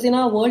me, because in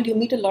our world, you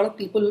meet a lot of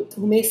people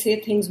who may say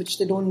things which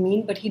they don't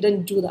mean, but he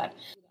didn't do that.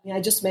 I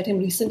just met him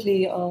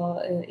recently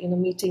in a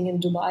meeting in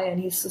Dubai,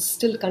 and he's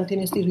still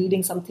continuously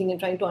reading something and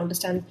trying to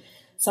understand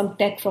some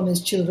tech from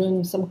his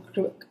children, some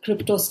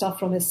crypto stuff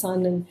from his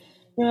son. And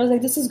I was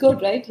like, this is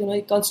good, right?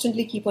 You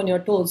constantly keep on your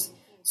toes.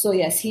 So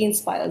yes, he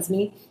inspires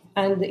me.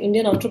 And the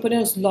Indian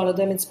entrepreneurs, a lot of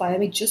them inspire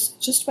me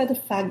just by the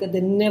fact that they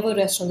never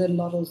rest on their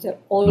laurels. They're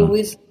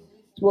always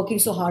working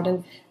so hard.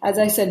 And as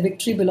I said,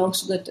 victory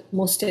belongs to the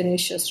most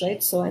tenacious,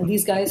 right? So, and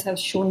these guys have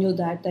shown you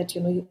that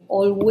you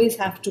always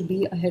have to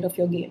be ahead of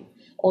your game.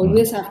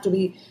 Always have to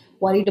be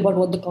worried about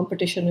what the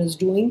competition is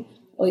doing,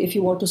 or if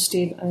you want to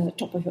stay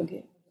top of your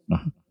game.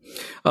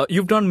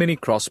 You've done many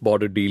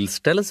cross-border deals.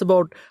 Tell us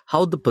about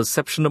how the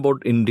perception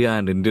about India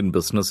and Indian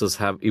businesses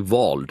have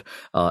evolved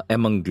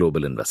among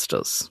global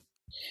investors.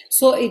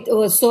 So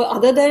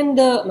other than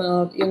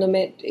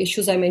the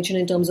issues I mentioned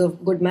in terms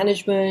of good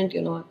management,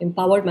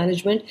 empowered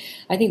management,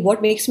 I think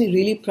what makes me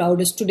really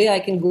proud is today I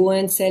can go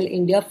and sell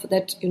India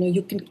that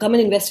you can come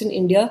and invest in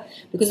India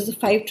because it's a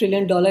 $5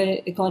 trillion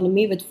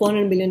economy with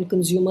 400 million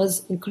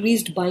consumers,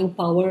 increased buying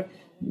power,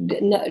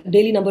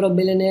 daily number of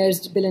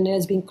billionaires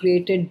being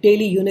created,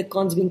 daily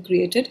unicorns being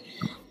created.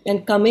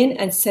 and come in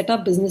and set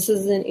up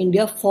businesses in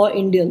India for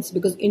Indians,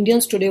 because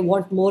Indians today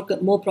want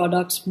more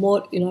products,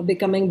 more,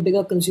 becoming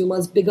bigger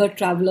consumers, bigger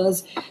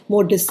travelers,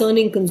 more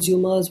discerning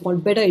consumers,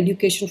 want better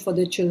education for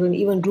their children.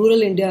 Even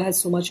rural India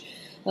has so much,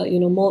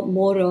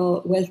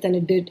 more wealth than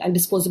it did, and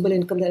disposable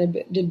income than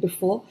it did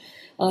before.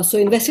 So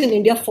invest in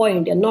India for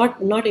India,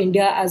 not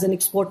India as an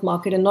export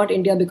market, and not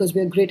India because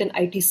we are great in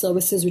IT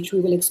services, which we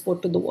will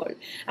export to the world.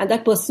 And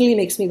that personally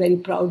makes me very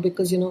proud,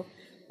 because,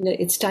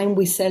 it's time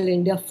we sell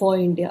India for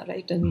India,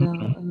 right?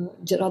 And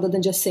rather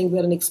than just saying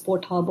we're an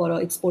export hub or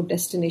an export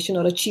destination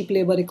or a cheap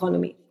labor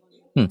economy.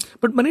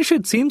 But Manisha,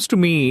 it seems to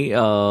me,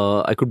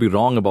 I could be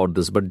wrong about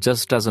this, but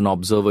just as an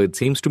observer, it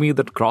seems to me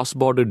that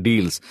cross-border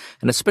deals,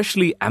 and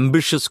especially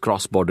ambitious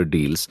cross-border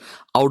deals,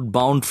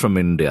 outbound from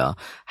India,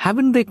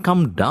 haven't they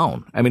come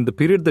down? I mean, the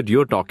period that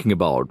you're talking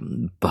about,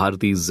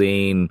 Bharti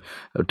Zain,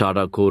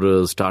 Tata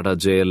Chorus, Tata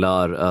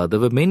JLR, there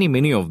were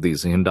many of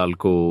these,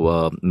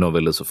 Hindalco,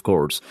 Novelis, of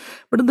course.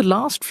 But in the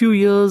last few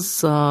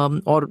years,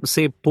 or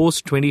say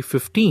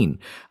post-2015,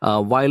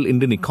 while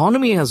Indian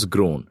economy has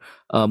grown,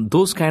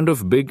 those kind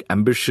of big,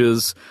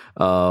 ambitious,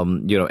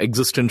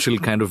 existential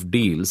kind of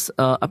deals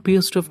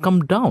appears to have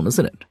come down,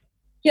 isn't it?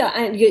 Yeah,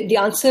 and the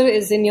answer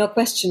is in your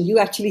question. You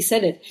actually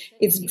said it.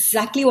 It's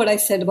exactly what I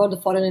said about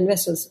the foreign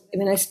investors.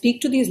 When I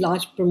speak to these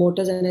large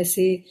promoters and I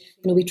say,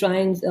 we try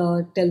and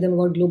tell them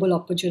about global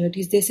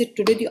opportunities, they say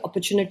today the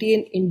opportunity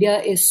in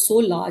India is so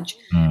large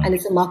and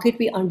it's a market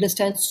we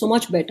understand so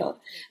much better,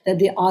 that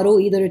the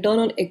ROE, the return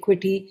on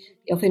equity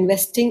of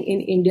investing in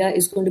India,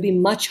 is going to be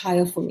much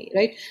higher for me,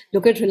 right?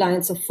 Look at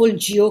Reliance, a full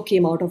Jio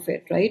came out of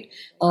it, right?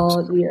 Or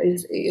a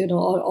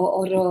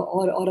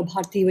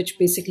Bharti, which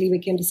basically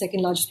became the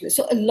second largest player.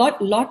 So a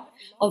lot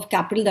of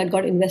capital that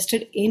got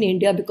invested in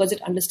India because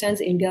it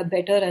understands India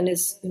better and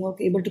is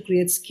able to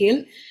create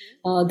scale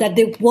that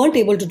they weren't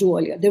able to do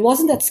earlier. There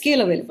wasn't that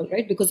scale available,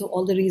 right? Because of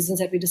all the reasons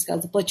that we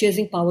discussed. The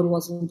purchasing power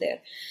wasn't there.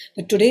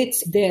 But today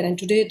it's there. And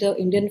today the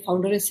Indian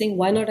founder is saying,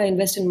 why not I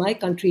invest in my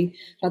country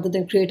rather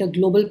than create a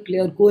global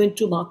player, go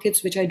into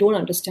markets which I don't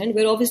understand,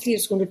 where obviously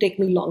it's going to take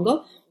me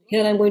longer.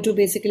 Here I'm going to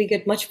basically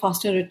get much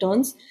faster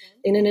returns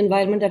in an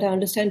environment that I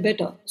understand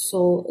better.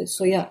 So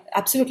yeah,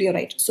 absolutely you're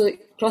right. So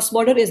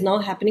cross-border is now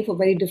happening for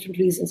very different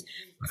reasons.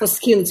 For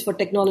skills, for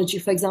technology.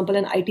 For example,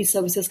 an IT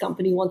services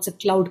company wants a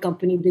cloud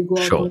company, they go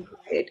out and buy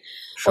it.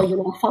 Or a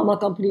pharma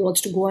company wants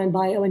to go and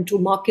buy into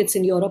markets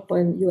in Europe or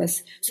in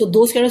US. So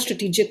those kind of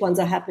strategic ones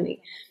are happening.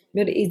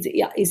 But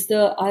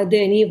are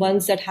there any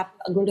ones that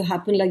are going to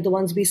happen like the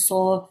ones we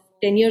saw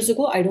 10 years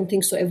ago? I don't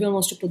think so. Everyone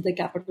wants to put their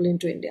capital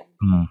into India.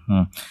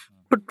 Mm-hmm.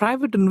 But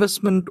private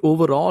investment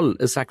overall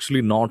is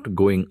actually not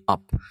going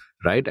up,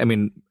 right? I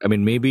mean,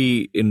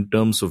 maybe in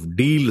terms of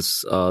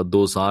deals,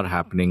 those are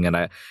happening,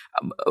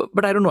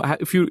 but I don't know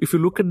if you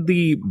look at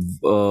the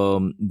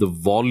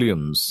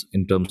volumes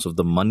in terms of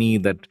the money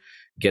that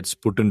gets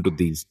put into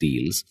these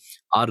deals,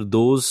 are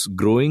those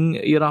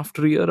growing year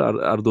after year?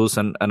 Are those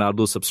and are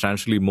those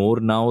substantially more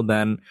now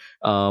than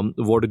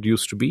what it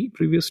used to be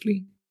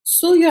previously?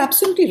 So you're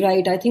absolutely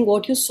right. I think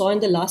what you saw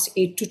in the last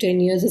 8 to 10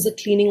 years is a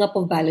cleaning up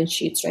of balance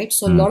sheets, right?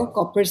 So a lot of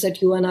corporates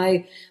that you and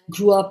I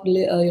grew up,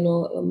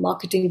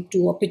 marketing to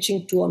or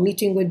pitching to or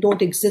meeting with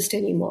don't exist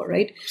anymore,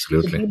 right?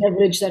 Absolutely. The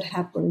leverage that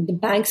happened. The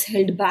banks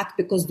held back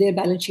because their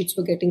balance sheets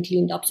were getting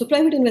cleaned up. So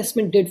private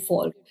investment did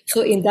fall.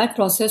 So in that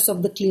process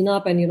of the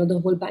cleanup and, the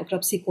whole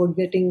bankruptcy code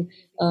getting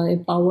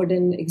empowered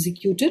and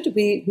executed,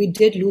 we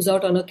did lose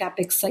out on a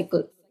capex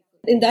cycle.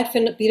 In that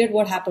period,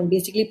 what happened?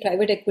 Basically,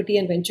 private equity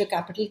and venture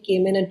capital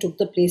came in and took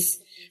the place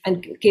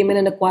and came in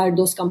and acquired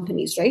those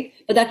companies, right?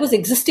 But that was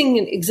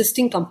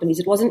existing companies.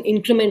 It wasn't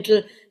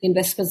incremental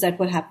investments that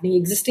were happening.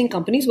 Existing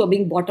companies were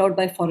being bought out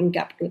by foreign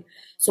capital.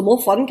 So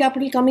more foreign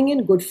capital coming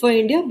in, good for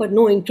India, but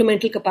no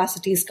incremental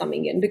capacities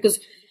coming in, because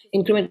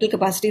incremental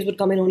capacities would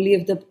come in only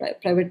if the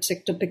private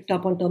sector picked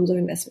up on terms of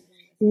investment.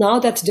 Now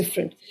that's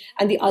different.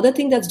 And the other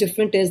thing that's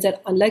different is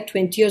that unlike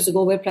 20 years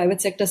ago where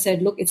private sector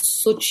said, look,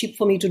 it's so cheap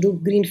for me to do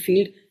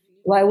greenfield,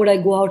 why would I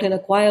go out and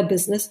acquire a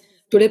business?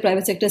 Today,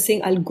 private sector is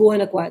saying, I'll go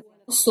and acquire.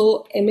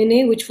 So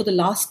M&A, which for the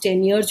last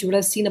 10 years, you would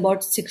have seen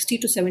about 60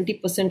 to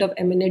 70% of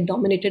M&A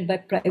dominated by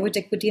private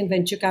equity and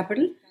venture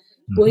capital.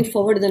 Going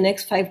forward in the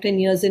next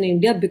 5-10 years in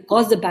India,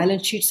 because the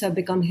balance sheets have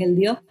become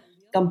healthier,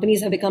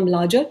 companies have become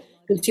larger,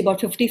 you'll see about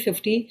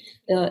 50-50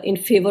 in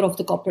favor of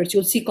the corporates.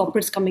 You'll see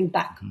corporates coming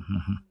back.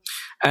 Mm-hmm.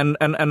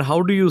 And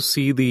how do you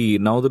see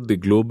now that the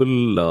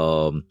global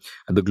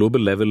at the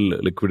global level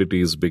liquidity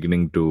is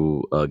beginning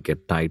to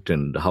get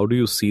tightened? How do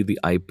you see the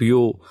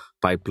IPO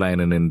pipeline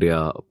in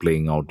India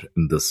playing out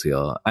in this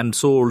year, and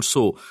so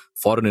also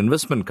foreign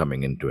investment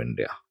coming into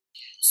India?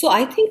 So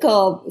I think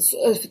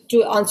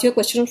to answer your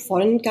question on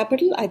foreign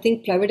capital, I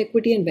think private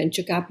equity and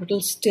venture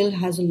capital still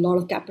has a lot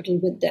of capital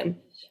with them.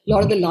 A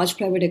lot of the large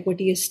private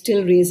equity is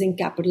still raising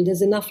capital.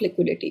 There's enough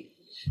liquidity.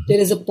 There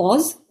is a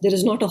pause. There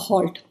is not a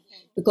halt.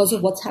 Because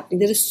of what's happening.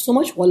 There is so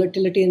much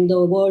volatility in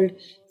the world,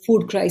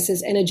 food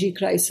crisis, energy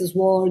crisis,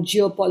 war,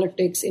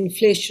 geopolitics,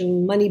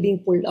 inflation, money being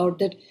pulled out,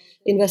 that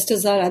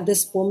investors are at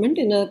this moment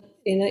in a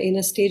in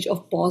a stage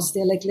of pause.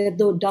 They're like, let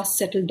the dust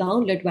settle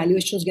down, let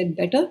valuations get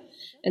better.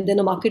 And then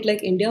a market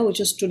like India, which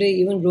is today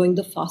even growing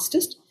the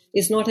fastest,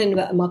 is not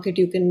a market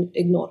you can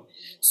ignore.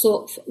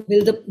 So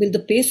will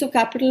the pace of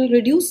capital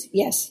reduce?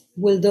 Yes.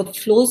 Will the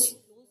flows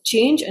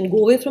change and go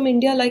away from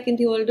India like in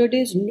the older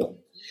days? No.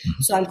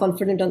 So I'm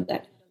confident on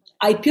that.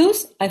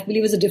 IPOs, I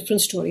believe, is a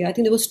different story. I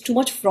think there was too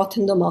much froth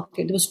in the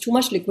market. There was too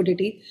much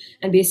liquidity,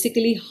 and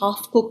basically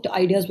half-cooked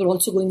ideas were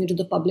also going into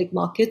the public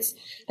markets.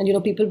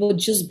 And, people were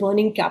just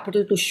burning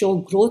capital to show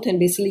growth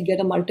and basically get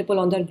a multiple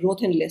on that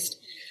growth and list.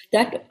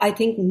 That, I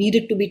think,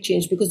 needed to be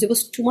changed because there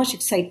was too much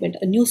excitement.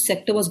 A new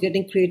sector was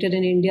getting created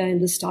in India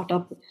in the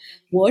startup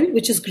world,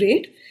 which is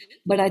great.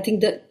 But I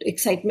think the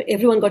excitement,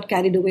 everyone got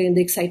carried away in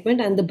the excitement,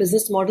 and the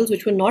business models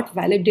which were not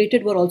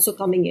validated were also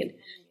coming in,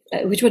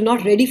 which were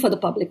not ready for the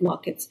public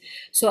markets.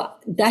 So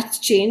that's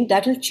changed.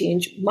 That will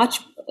change. Much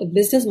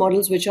business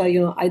models which are,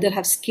 either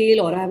have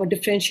scale or have a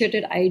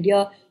differentiated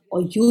idea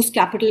or use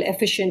capital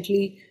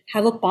efficiently,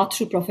 have a path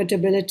to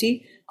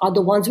profitability, are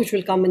the ones which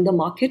will come in the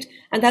market.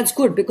 And that's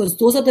good because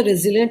those are the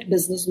resilient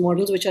business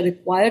models which are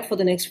required for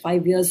the next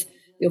 5 years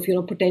of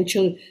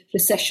potential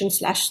recession /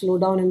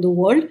 slowdown in the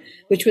world,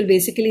 which will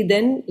basically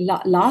then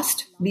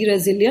last, be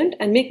resilient,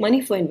 and make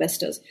money for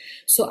investors.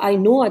 So I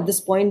know at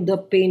this point the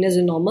pain is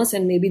enormous,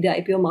 and maybe the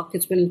IPO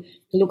markets will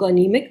look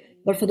anemic.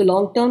 But for the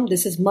long term,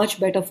 this is much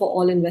better for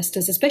all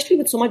investors, especially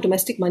with so much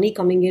domestic money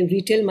coming in,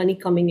 retail money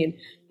coming in.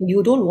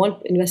 You don't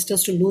want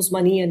investors to lose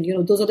money, and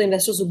those are the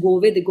investors who go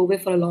away. They go away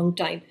for a long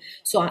time.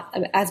 So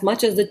as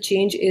much as the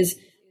change is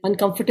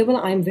uncomfortable,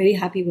 I'm very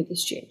happy with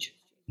this change.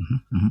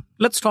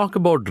 Let's talk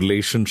about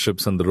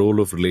relationships and the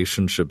role of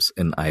relationships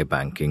in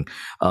iBanking.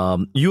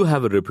 You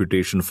have a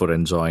reputation for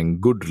enjoying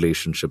good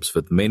relationships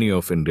with many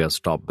of India's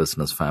top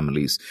business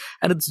families,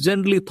 and it's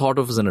generally thought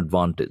of as an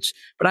advantage.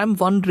 But I'm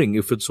wondering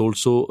if it's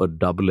also a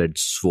double-edged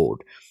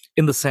sword,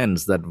 in the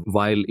sense that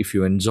while if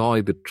you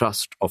enjoy the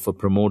trust of a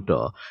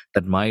promoter,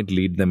 that might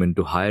lead them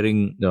into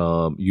hiring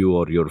you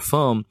or your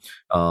firm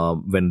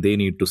when they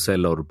need to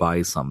sell or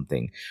buy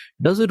something,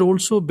 does it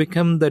also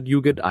become that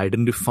you get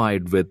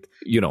identified with,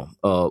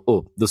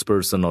 this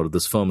person or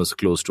this firm is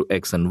close to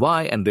X and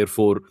Y, and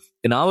therefore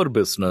in our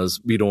business,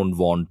 we don't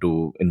want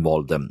to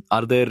involve them?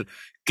 Are there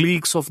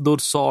cliques of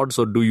those sorts,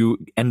 or do you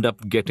end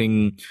up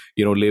getting,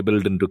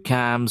 labeled into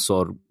camps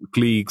or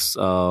cliques?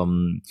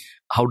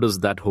 How does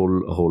that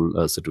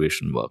whole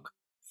situation work?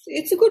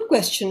 It's a good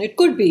question. It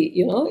could be,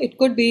 it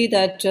could be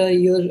that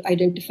you're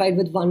identified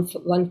with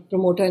one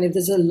promoter, and if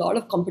there's a lot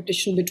of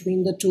competition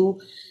between two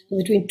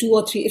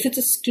or three, if it's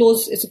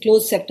a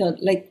closed sector,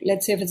 like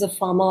let's say if it's a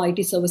pharma,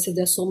 IT services,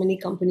 there's so many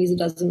companies, it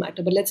doesn't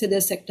matter. But let's say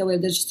there's a sector where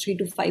there's 3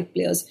 to 5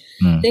 players,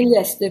 then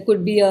yes, there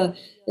could be a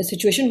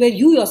situation where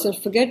you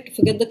yourself forget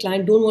the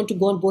client, don't want to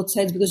go on both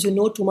sides because you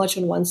know too much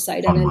on one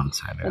side, then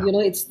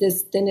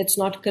it's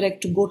not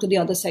correct to go to the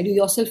other side. You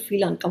yourself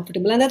feel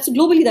uncomfortable, and that's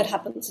globally that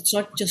happens. It's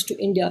not just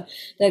to India.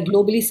 That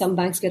globally some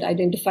banks get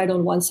identified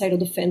on one side of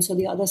the fence or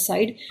the other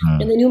side,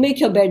 and then you make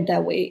your bed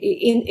that way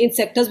in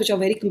sectors which are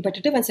very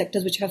competitive and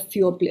sectors which have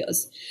fewer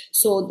players.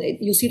 So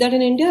you see that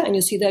in India and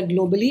you see that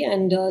globally,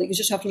 and you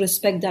just have to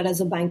respect that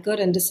as a banker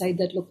and decide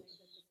that, look,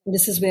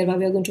 this is where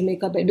we are going to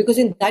make our bet. Because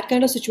in that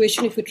kind of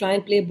situation, if you try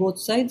and play both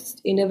sides,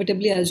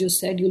 inevitably, as you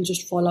said, you'll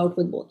just fall out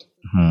with both.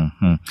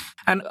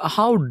 And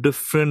how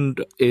different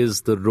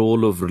is the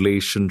role of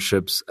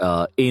relationships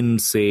in,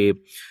 say,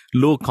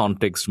 low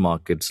context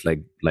markets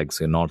like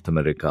say North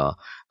America,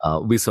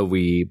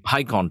 vis-a-vis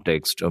high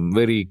context,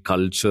 very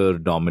culture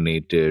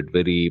dominated,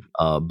 very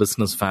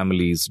business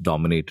families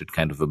dominated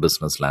kind of a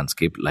business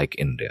landscape like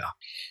India?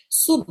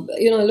 So,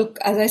 look,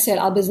 as I said,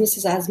 our business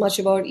is as much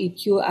about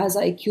EQ as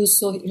IQ.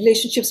 So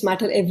relationships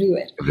matter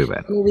everywhere.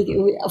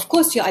 Of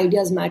course, your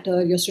ideas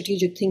matter, your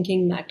strategic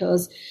thinking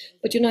matters.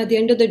 But, at the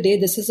end of the day,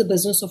 this is a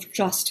business of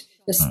trust.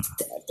 You're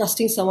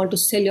trusting someone to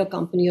sell your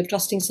company. You're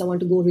trusting someone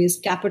to go raise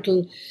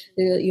capital.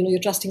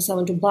 You're trusting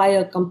someone to buy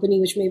a company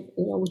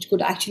which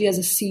could actually, as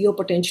a CEO,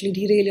 potentially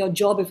derail your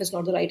job if it's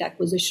not the right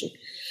acquisition.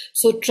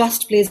 So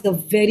trust plays a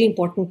very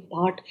important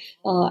part.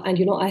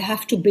 And I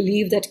have to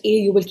believe that A,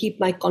 you will keep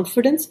my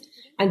confidence,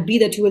 and B,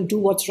 that you will do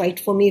what's right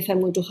for me if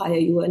I'm going to hire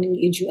you and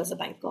engage you as a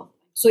banker.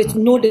 So it's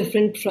no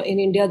different in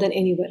India than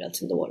anywhere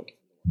else in the world.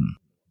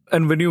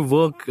 And when you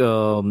work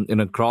in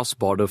a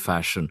cross-border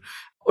fashion,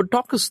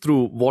 talk us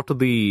through what are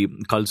the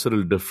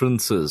cultural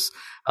differences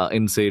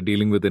in, say,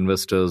 dealing with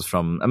investors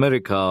from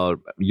America or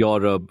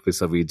Europe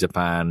vis-a-vis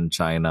Japan,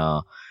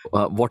 China.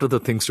 What are the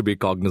things to be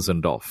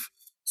cognizant of?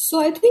 So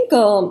I think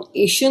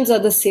Asians are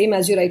the same,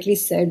 as you rightly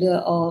said,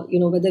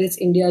 whether it's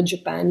India,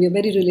 Japan, we're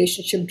very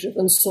relationship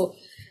driven. So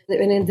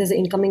when there's an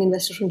incoming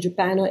investor from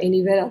Japan or any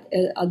of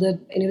the other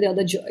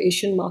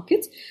Asian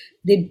markets,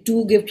 they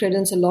do give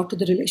credence a lot to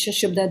the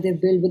relationship that they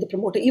build with the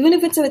promoter, even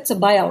if it's a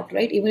buyout,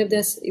 right? Even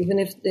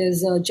if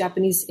there's a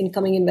Japanese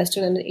incoming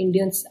investor and an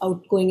Indian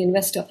outgoing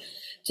investor.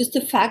 Just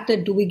the fact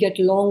that do we get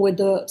along with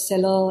the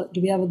seller,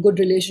 do we have a good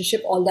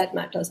relationship, all that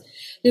matters.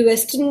 The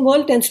Western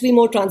world tends to be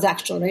more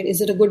transactional, right? Is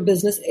it a good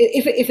business?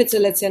 If it's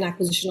let's say an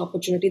acquisition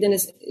opportunity, then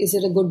is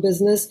it a good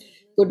business,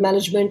 good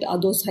management?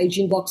 Are those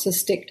hygiene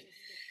boxes ticked?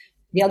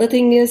 The other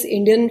thing is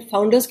Indian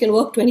founders can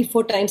work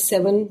 24 times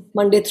 7,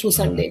 Monday through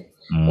Sunday.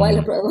 While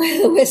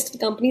a Western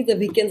company, the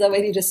weekends are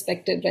very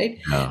respected, right?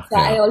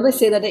 I always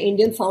say that the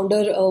Indian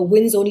founder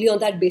wins only on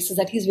that basis,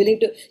 that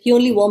he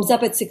only warms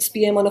up at 6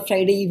 p.m. on a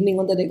Friday evening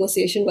on the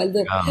negotiation, while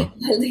the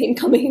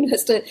incoming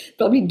investor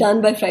probably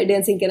done by Friday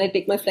and saying, can I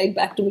take my flight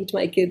back to meet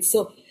my kids?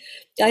 So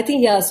I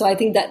think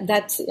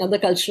that's another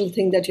cultural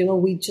thing that,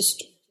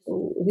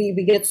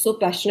 we get so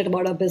passionate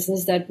about our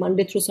business that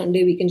Monday through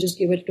Sunday, we can just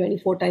give it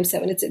 24 times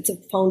 7. It's a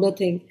founder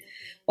thing,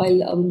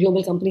 while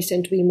global companies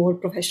tend to be more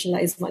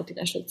professionalized,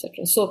 multinational,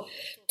 etc. So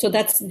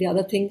that's the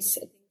other things.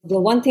 The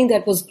one thing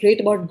that was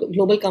great about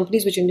global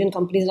companies, which Indian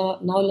companies are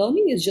now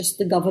learning, is just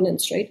the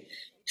governance, right?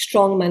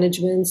 Strong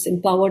managements,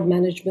 empowered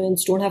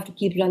managements, don't have to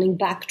keep running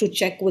back to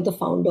check with the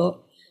founder,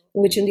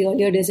 which in the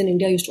earlier days in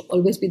India used to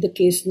always be the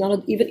case.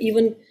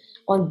 Even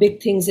on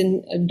big things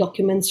in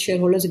documents,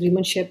 shareholders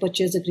agreement, share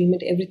purchase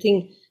agreement,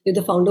 everything, if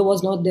the founder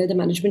was not there, the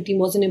management team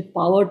wasn't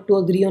empowered to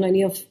agree on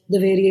any of the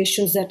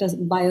variations that a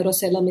buyer or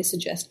seller may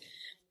suggest.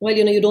 Well,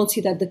 you don't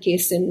see that the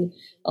case in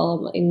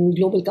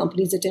global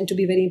companies. They tend to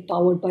be very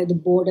empowered by the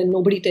board, and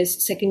nobody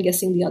is second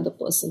guessing the other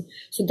person.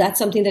 So that's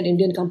something that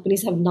Indian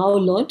companies have now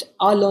learned,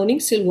 are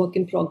learning, still work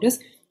in progress,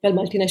 while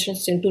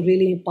multinationals tend to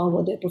really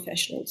empower their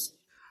professionals.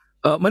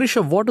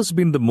 Manisha, what has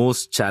been the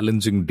most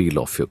challenging deal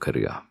of your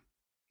career?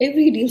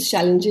 Every deal is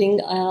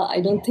challenging. I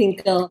don't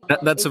think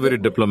that's a very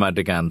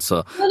diplomatic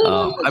answer.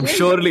 I'm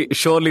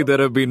surely there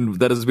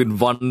has been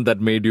one that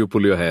made you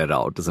pull your hair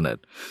out, isn't it?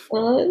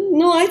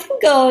 No, I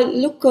think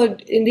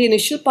in the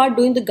initial part,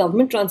 doing the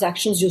government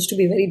transactions used to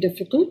be very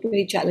difficult,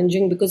 very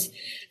challenging, because,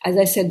 as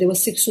I said, there were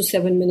 6 to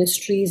 7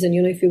 ministries, and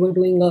if you were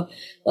doing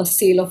a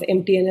sale of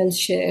MTNL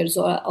shares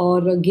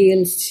or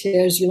GAIL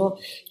shares, you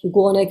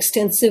go on an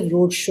extensive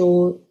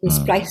roadshow. This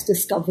price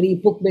discovery,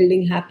 book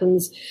building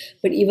happens,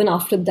 but even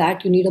after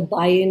that, you need a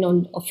buy-in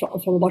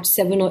from about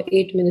 7 or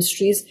 8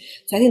 ministries.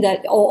 So I think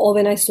that, or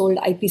when I sold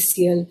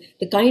IPCL,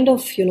 the kind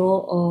of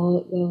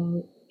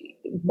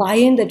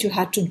buy-in that you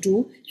had to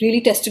do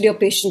really tested your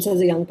patience as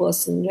a young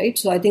person, right?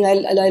 So I think I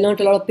learned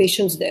a lot of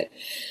patience there.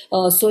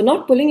 So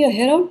not pulling your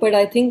hair out, but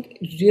I think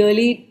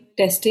really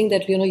testing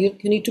that, you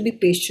need to be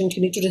patient.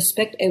 You need to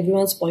respect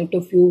everyone's point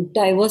of view,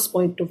 diverse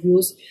point of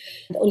views.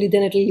 Only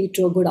then it will lead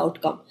to a good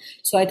outcome.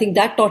 So I think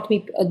that taught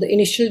me, the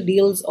initial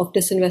deals of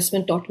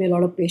disinvestment taught me a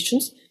lot of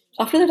patience.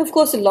 After that, of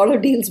course, a lot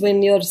of deals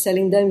when you're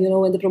selling them,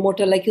 when the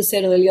promoter, like you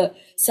said earlier,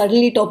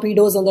 suddenly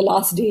torpedoes on the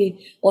last day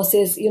or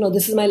says,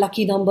 this is my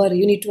lucky number.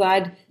 You need to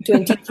add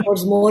 20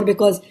 crores more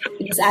because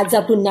it adds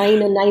up to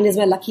 9 and 9 is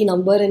my lucky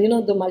number. And,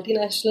 the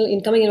multinational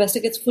incoming investor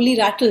gets fully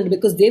rattled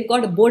because they've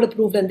got a board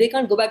approved and they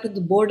can't go back to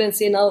the board and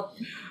say, now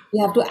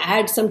you have to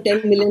add some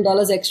 $10 million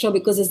extra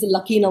because it's the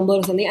lucky number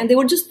or something. And they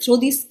would just throw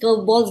these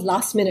curveballs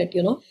last minute,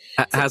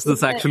 Has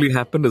this actually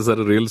happened? Is that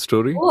a real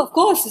story? Oh, of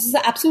course. This is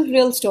an absolute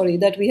real story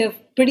that we have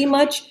pretty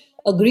much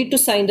agreed to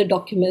sign the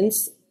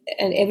documents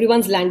and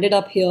everyone's landed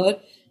up here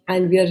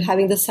and we are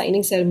having the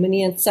signing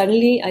ceremony. And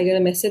suddenly I get a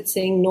message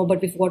saying, no,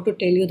 but we forgot to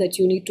tell you that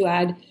you need to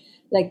add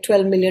like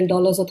 $12 million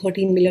or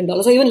 $13 million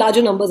or even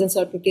larger numbers in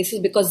certain cases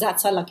because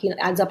that's our lucky,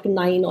 adds up to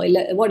 9 or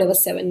 11, whatever,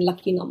 7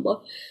 lucky number.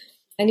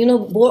 And,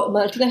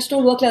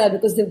 multinational work like that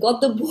because they've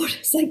got the board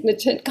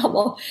signature and come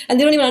off and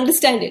they don't even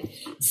understand it.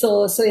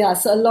 So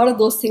a lot of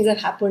those things have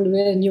happened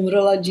where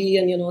numerology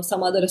and,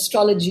 some other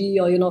astrology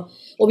or,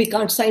 we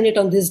can't sign it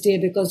on this day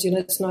because,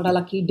 it's not a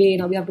lucky day.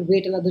 Now we have to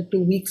wait another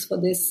 2 weeks for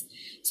this.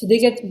 So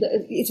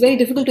it's very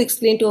difficult to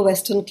explain to a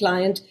Western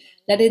client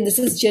that this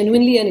is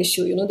genuinely an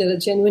issue. There are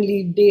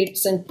genuinely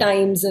dates and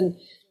times and,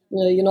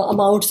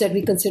 amounts that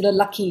we consider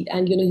lucky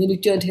and, you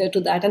need to adhere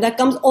to that. And that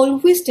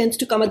always tends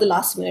to come at the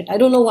last minute. I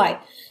don't know why.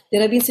 There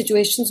have been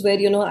situations where,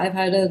 I've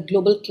had a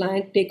global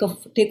client take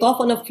off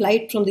on a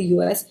flight from the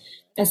US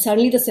and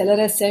suddenly the seller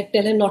has said,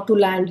 tell him not to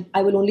land.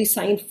 I will only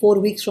sign 4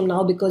 weeks from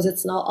now because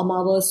it's now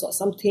Amavas or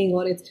something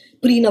or it's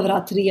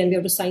pre-Navratri and we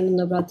have to sign in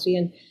Navratri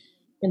and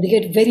they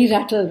get very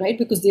rattled, right?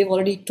 Because they've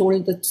already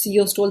the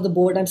CEO's told the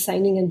board, I'm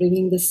signing and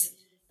bringing this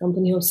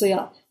company home.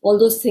 So all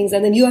those things.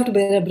 And then you have to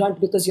bear a brunt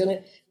because,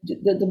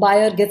 the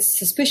buyer gets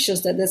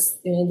suspicious that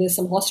there's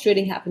some horse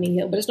trading happening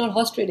here, but it's not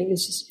horse trading.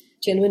 It's just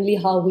genuinely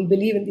how we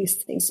believe in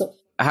these things. So,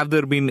 have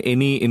there been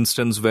any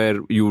instance where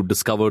you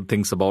discovered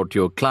things about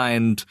your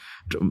client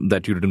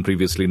that you didn't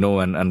previously know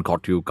and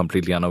caught you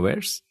completely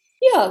unawares?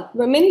 Yeah,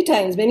 many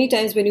times when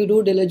you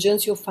do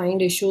diligence, you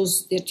find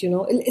issues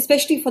that,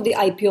 especially for the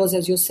IPOs,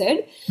 as you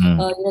said,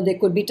 there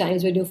could be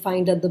times when you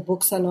find that the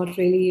books are not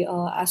really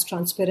as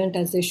transparent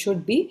as they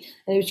should be.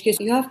 In which case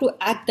you have to,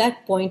 at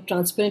that point,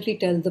 transparently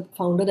tell the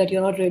founder that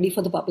you're not ready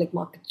for the public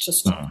market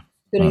just now.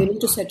 You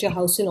need to set your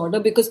house in order,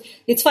 because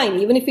it's fine.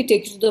 Even if we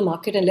take you to the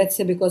market and let's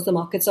say because the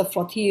markets are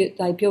frothy,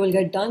 the IPO will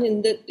get done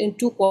in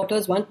 2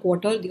 quarters, 1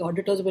 quarter, the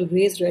auditors will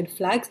raise red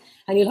flags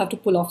and you'll have to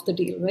pull off the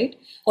deal, right?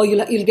 Or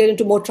you'll get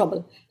into more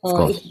trouble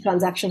if the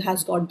transaction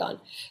has got done.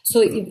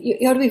 So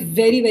you have to be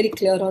very, very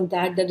clear on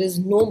that. There is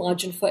no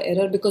margin for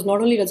error, because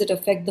not only does it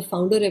affect the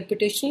founder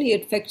reputationally,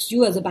 it affects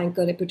you as a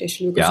banker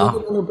reputationally, because you're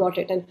the one who brought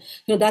it. And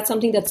that's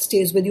something that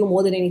stays with you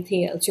more than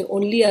anything else. You're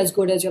only as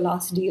good as your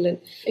last deal, and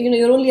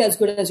you're only as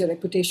good as your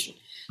reputation.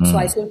 So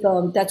I think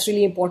that's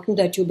really important,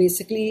 that you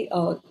basically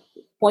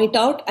point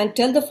out and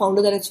tell the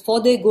founder that it's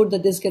for their good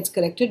that this gets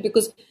corrected,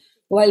 because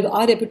while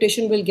our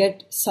reputation will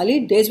get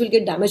sullied, theirs will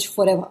get damaged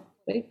forever,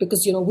 right?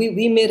 Because,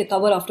 we may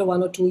recover after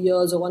 1 or 2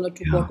 years or 1 or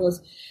 2 quarters,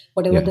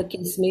 whatever the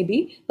case may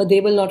be, but they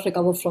will not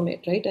recover from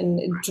it, right? And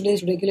in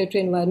today's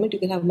regulatory environment, you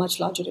can have much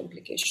larger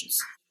implications.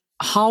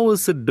 How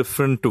is it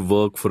different to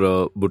work for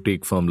a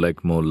boutique firm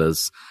like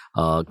Moelis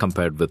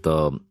compared with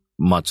a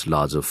much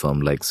larger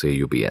firm like, say,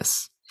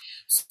 UBS?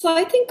 So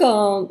I think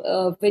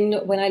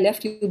when I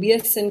left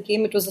UBS and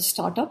came, it was a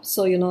startup.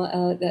 So,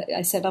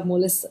 I set up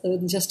Moelis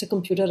with just a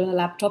computer and a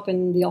laptop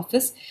in the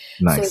office.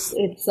 Nice.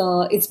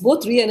 So it's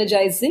both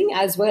re-energizing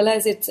as well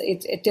as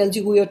it tells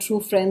you who your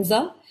true friends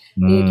are.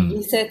 It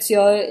resets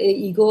your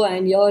ego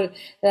and your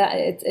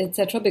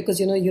etc. Because,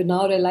 you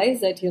now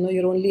realize that,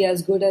 you're only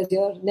as good as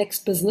your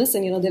next business.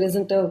 And, there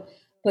isn't a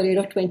parade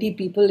of 20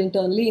 people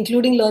internally,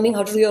 including learning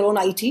how to do your own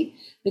IT.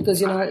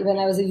 Because, when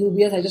I was at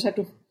UBS, I just had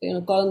to,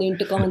 call on the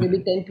intercom and there'd be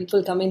 10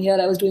 people come in here.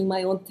 I was doing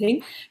my own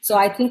thing. So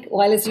I think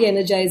while it's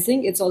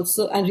re-energizing, it's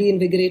also, and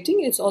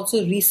reinvigorating, it's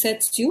also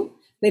resets you.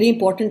 Very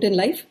important in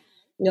life.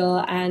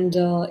 And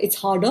it's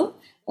harder.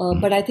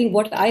 But I think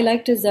what I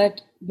liked is that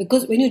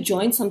because when you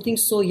join something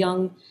so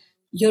young,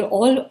 you're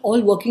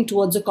all working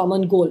towards a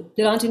common goal.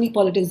 There aren't any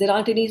politics. There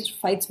aren't any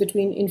fights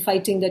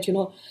infighting that,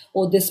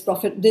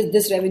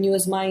 this revenue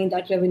is mine,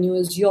 that revenue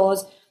is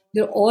yours.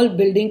 You're all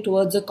building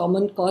towards a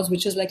common cause,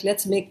 which is like,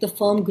 let's make the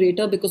firm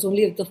greater, because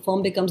only if the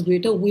firm becomes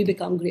greater, we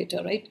become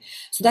greater, right?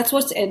 So that's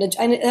what's energy.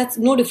 And that's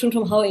no different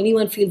from how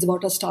anyone feels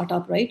about a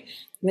startup, right?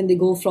 When they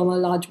go from a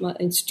large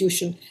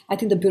institution. I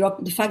think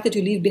the fact that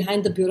you leave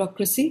behind the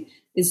bureaucracy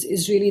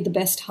is really the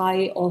best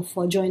high of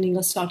joining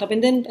a startup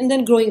and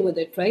then growing with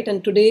it, right?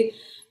 And today,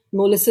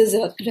 Moelis's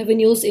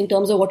revenues in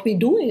terms of what we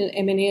do in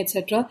M&A,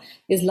 etc.,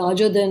 is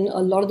larger than a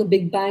lot of the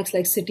big banks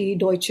like Citi,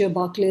 Deutsche,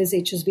 Barclays,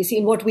 HSBC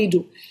in what we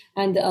do.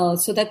 And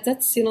so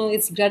that's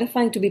it's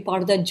gratifying to be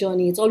part of that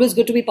journey. It's always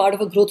good to be part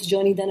of a growth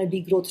journey than a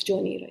degrowth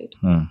journey,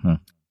 right?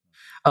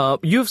 Mm-hmm.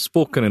 You've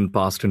spoken in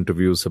past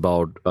interviews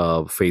about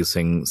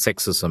facing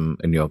sexism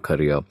in your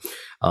career.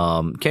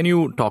 Can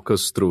you talk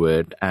us through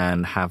it,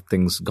 and have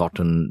things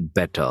gotten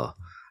better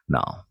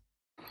now?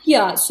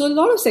 Yeah, so a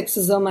lot of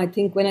sexism, I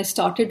think, when I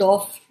started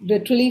off,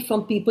 literally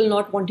from people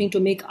not wanting to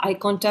make eye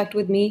contact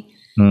with me,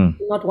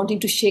 not wanting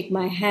to shake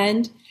my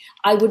hand.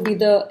 I would be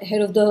the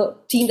head of the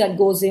team that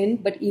goes in,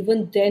 but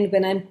even then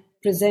when I'm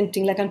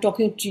presenting, like I'm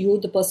talking to you,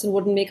 the person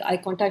wouldn't make eye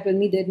contact with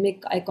me. They'd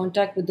make eye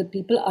contact with the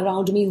people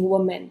around me who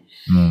were men.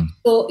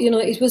 So,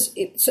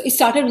 it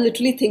started with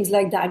literally things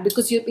like that,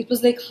 because it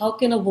was like, how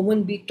can a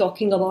woman be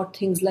talking about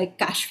things like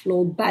cash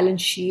flow,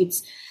 balance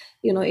sheets,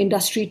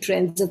 industry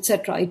trends,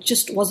 etc. It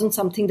just wasn't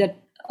something that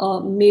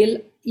male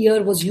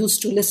ear was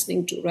used to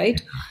listening to,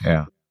 right?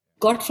 Yeah.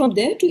 Got from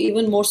there to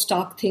even more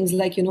stark things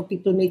like,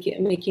 people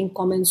making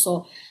comments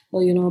or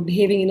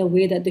behaving in a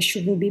way that they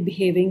shouldn't be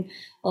behaving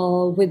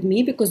with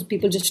me, because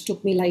people just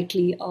took me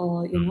lightly,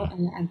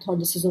 and thought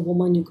this is a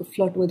woman, you could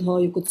flirt with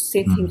her, you could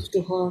say things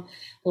to her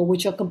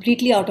which are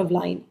completely out of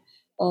line.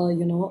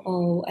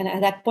 And at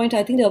that point,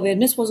 I think the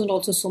awareness wasn't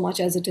also so much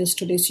as it is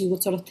today. So you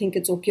would sort of think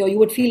it's okay, or you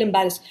would feel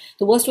embarrassed.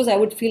 The worst was I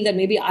would feel that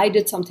maybe I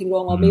did something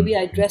wrong, or maybe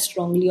I dressed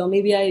wrongly, or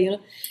maybe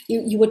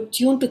you were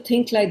tuned to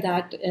think like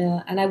that.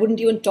 And I wouldn't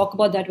even talk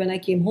about that when I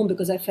came home,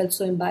 because I felt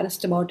so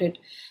embarrassed about it.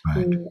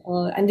 Right.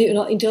 And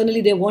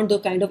internally, they weren't the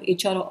kind of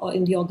HR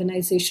in the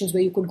organizations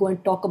where you could go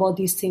and talk about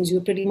these things.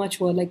 You pretty much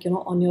were like,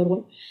 on your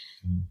own.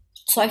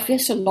 So I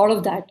faced a lot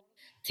of that.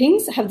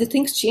 Have the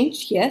things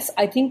changed? Yes.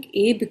 I think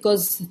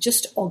because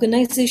just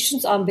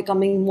organizations are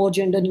becoming more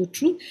gender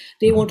neutral.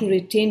 They want to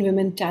retain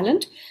women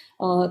talent.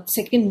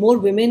 Second, more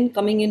women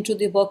coming into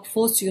the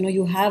workforce.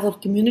 You have a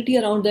community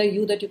around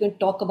you that you can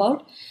talk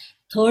about.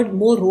 Third,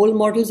 more role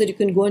models that you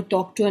can go and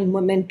talk to, and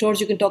mentors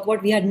you can talk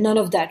about. We had none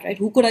of that, right?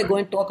 Who could I go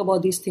and talk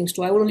about these things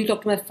to? I would only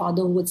talk to my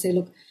father, who would say,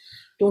 look,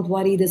 don't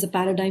worry, there's a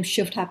paradigm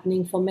shift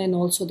happening for men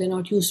also. They're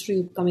not used to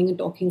you coming and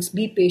talking.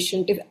 Be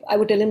patient. If I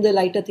would tell him the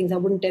lighter things, I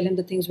wouldn't tell him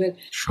the things where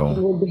he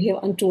would behave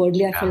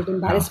untowardly. I felt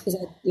embarrassed because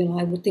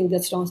I would think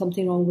that's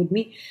something wrong with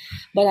me.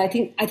 But I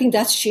think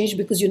that's changed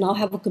because you now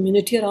have a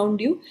community around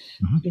you.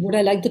 Would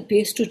I like the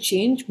pace to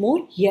change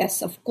more?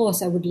 Yes, of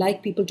course. I would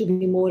like people to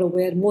be more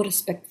aware, more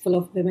respectful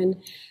of women,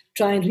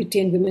 try and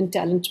retain women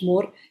talent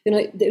more.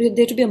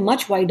 There to be a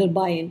much wider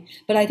buy-in.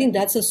 But I think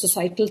that's a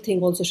societal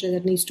thing also, Shreya,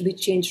 that needs to be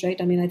changed, right?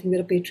 I mean, I think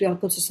we're a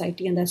patriarchal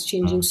society and that's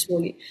changing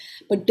slowly.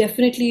 But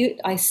definitely,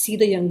 I see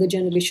the younger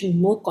generation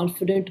more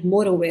confident,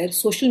 more aware.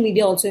 Social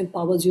media also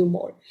empowers you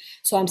more.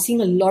 So I'm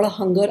seeing a lot of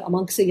hunger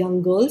amongst the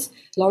young girls,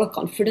 a lot of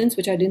confidence,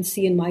 which I didn't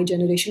see in my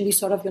generation. We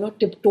sort of,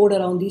 tiptoed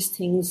around these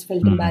things,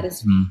 felt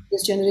embarrassed.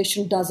 This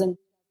generation doesn't.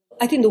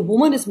 I think the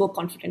woman is more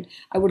confident.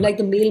 I would like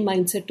the male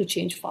mindset to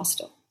change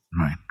faster.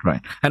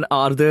 Right. And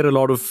are there a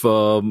lot of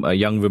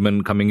young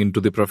women coming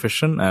into the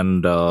profession,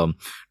 and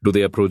do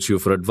they approach you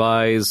for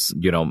advice,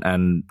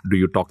 and do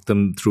you talk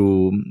them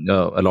through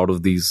a lot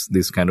of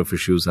these kind of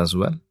issues as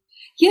well?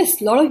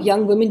 Yes, a lot of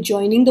young women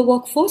joining the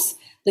workforce.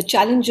 The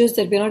challenge is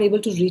that we're not able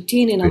to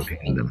retain enough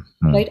women,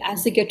 right?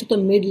 As they get to the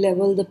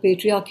mid-level, the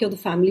patriarchy of the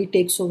family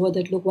takes over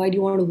that, look, why do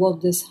you want to work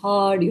this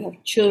hard? You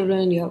have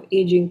children, you have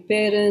aging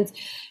parents,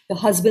 your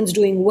husband's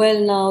doing well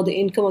now, the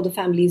income of the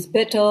family is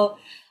better.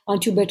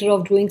 Aren't you better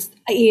off doing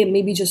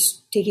maybe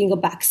just taking a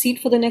back seat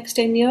for the next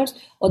 10 years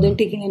or then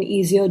taking an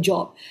easier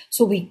job?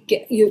 So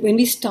when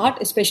we start,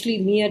 especially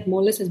me at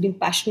Moelis has been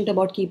passionate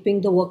about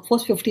keeping the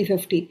workforce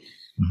 50-50.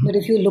 But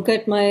if you look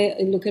at my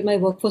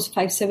workforce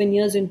 5-7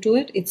 years into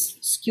it, it's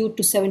skewed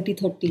to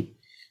 70-30,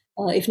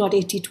 if not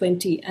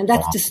 80-20. And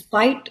that's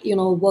despite,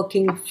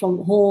 working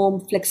from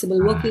home,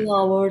 flexible working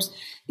hours.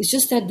 It's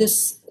just that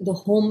the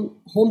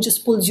home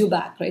just pulls you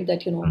back, right?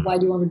 That, why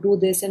do you want to do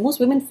this? And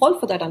most women fall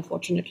for that,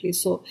 unfortunately.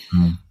 So,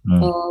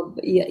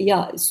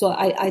 So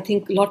I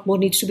think a lot more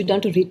needs to be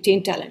done to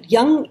retain talent.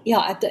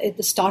 At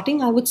the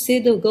starting, I would say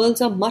the girls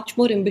are much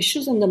more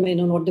ambitious than the men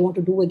on what they want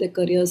to do with their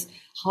careers,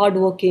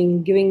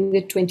 hardworking, giving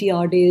it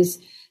 20-hour days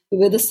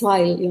with a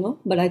smile,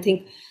 But I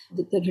think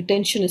the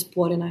retention is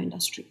poor in our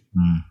industry.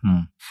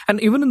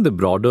 And even in the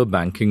broader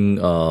banking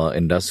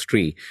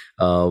industry,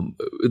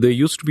 there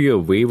used to be a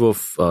wave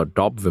of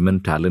top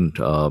women talent.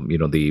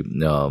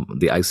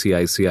 The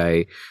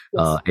ICICI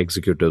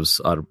executives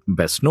are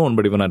best known,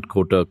 but even at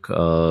Kotak,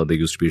 there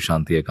used to be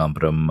Shanti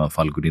Ekampuram,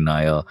 Falguni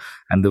Nayar,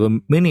 and there were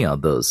many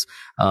others.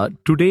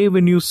 Today,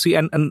 when you see,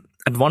 and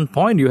at one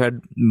point, you had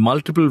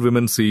multiple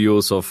women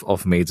CEOs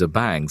of major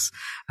banks.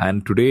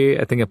 And today,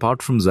 I think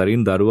apart from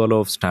Zareen Daruwala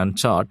of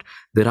Stanchart,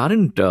 there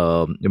aren't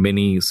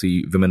many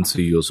women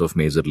CEOs of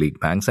major league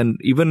banks. And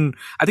even,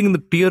 I think in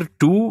the tier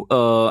 2,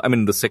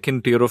 the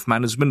second tier of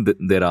management,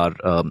 there are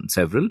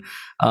several.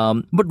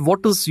 But what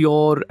is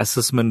your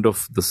assessment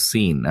of the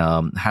scene?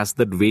 Has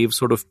that wave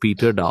sort of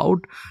petered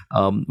out?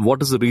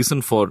 What is the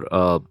reason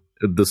for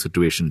the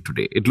situation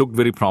today? It looked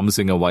very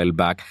promising a while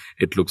back.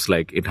 It looks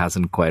like it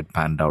hasn't quite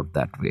panned out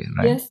that way,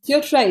 right? Yes,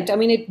 you're right. I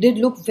mean, it did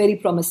look very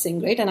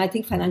promising, right? And I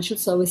think financial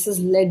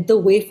services led the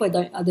way for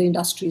the other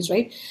industries,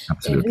 right?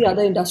 Absolutely. Every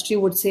other industry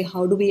would say,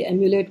 how do we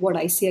emulate what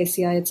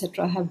ICICI,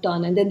 etc. have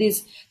done? And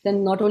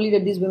then not only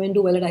did these women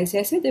do well at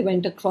ICICI, they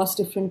went across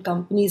different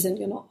companies and,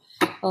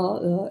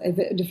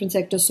 different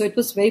sectors. So it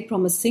was very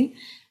promising.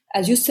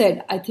 As you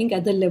said, I think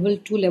at the level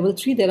 2, level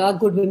 3, there are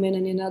good women,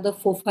 and in another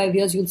 4-5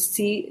 years,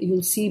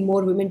 you'll see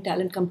more women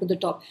talent come to the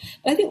top.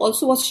 But I think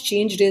also what's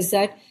changed is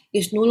that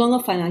it's no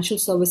longer financial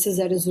services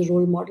that is the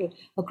role model.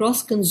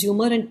 Across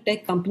consumer and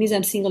tech companies,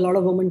 I'm seeing a lot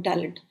of women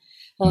talent.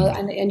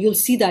 And you'll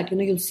see that,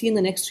 you'll see in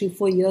the next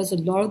 3-4 years, a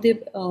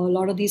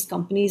lot of these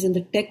companies in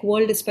the tech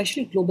world,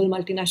 especially global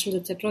multinationals,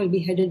 etc., will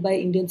be headed by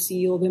Indian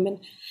CEO women,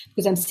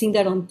 because I'm seeing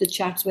that on the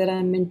chats where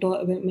I'm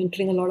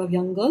mentoring a lot of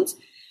young girls.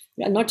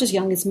 Not just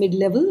young, it's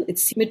mid-level,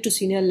 it's mid to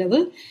senior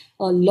level.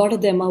 A lot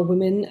of them are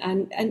women.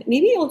 And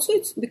maybe also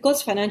it's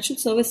because financial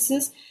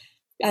services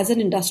as an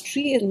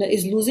industry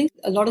is losing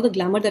a lot of the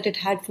glamour that it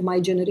had for my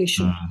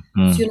generation.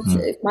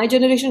 If my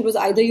generation was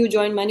either you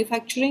join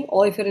manufacturing,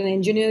 or if you're an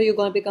engineer, you're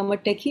going to become a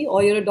techie,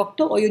 or you're a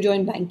doctor, or you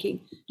join banking.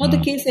 Not the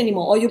case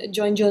anymore. Or you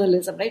join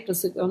journalism, right? It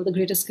was one of the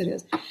greatest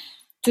careers.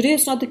 Today,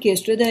 it's not the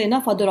case. Today, there are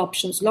enough other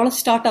options. A lot of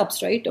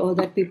startups, right, or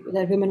that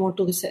women want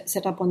to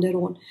set up on their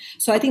own.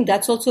 So I think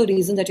that's also a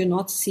reason that you're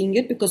not seeing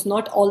it, because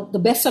not all the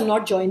best are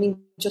not joining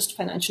just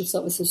financial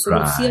services. So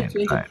you'll see a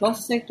change across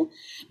the sector.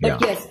 But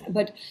yes,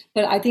 but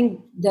I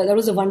think that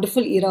was a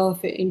wonderful era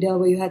of India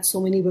where you had so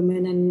many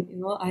women,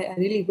 and I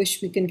really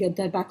wish we can get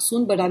that back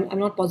soon. But I'm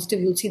not positive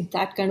you'll see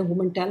that kind of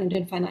woman talent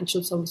in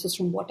financial services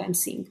from what I'm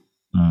seeing.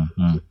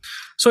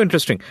 So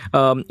interesting.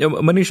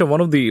 Manisha, one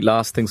of the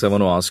last things I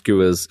want to ask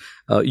you is,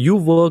 you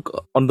work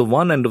on the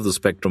one end of the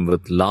spectrum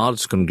with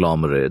large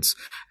conglomerates,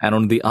 and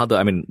on the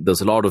other,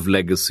 there's a lot of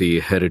legacy,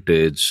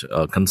 heritage,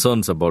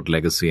 concerns about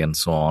legacy and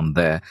so on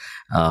there.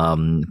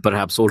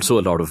 Perhaps also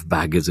a lot of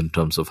baggage in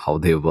terms of how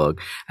they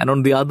work. And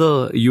on the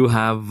other, you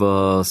have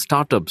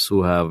startups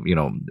who have,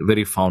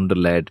 very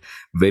founder-led,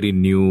 very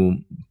new,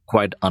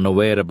 quite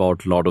unaware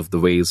about a lot of the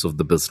ways of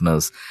the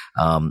business,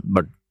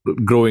 but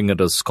growing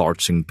at a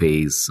scorching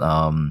pace.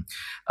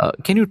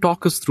 Can you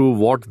talk us through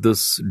what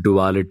this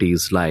duality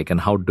is like, and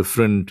how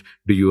different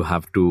do you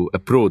have to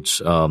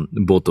approach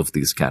both of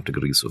these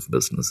categories of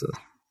businesses?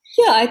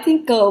 Yeah, I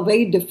think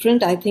very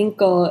different. I think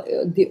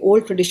the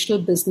old traditional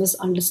business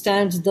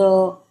understands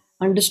the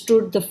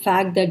understood the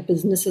fact that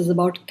business is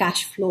about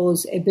cash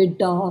flows,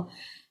 EBITDA,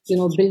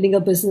 building a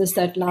business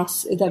that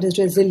lasts, that is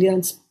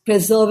resilient,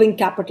 preserving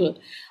capital.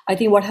 I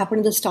think what happened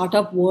in the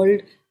startup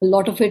world, a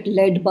lot of it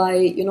led by,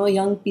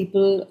 young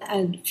people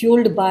and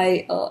fueled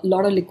by a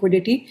lot of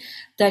liquidity,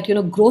 that,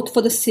 growth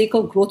for the sake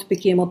of growth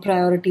became a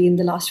priority in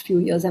the last few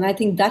years. And I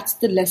think that's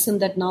the lesson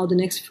that now the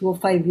next 4 or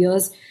 5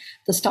 years,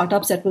 the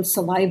startups that will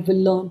survive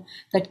will learn,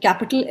 that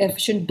capital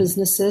efficient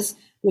businesses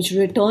which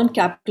return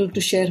capital to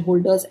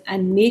shareholders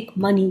and make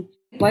money.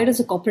 Why does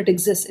a corporate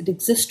exist? It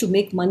exists to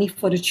make money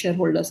for its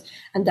shareholders.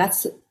 And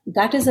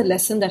that is a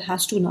lesson that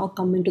has to now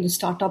come into the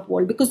startup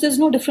world, because there's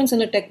no difference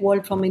in a tech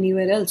world from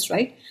anywhere else,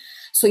 right?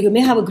 So you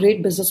may have a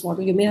great business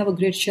model, you may have a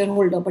great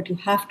shareholder, but you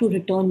have to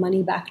return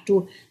money back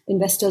to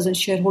investors and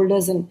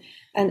shareholders. And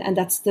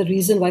that's the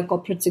reason why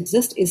corporates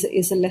exist,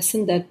 is a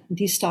lesson that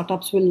these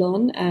startups will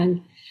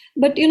learn.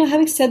 But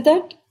having said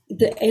that,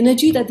 the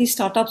energy that these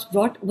startups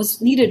brought was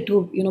needed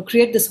to,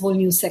 create this whole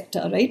new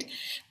sector, right?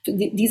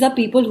 These are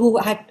people who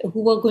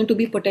were going to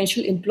be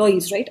potential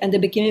employees, right? And they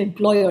became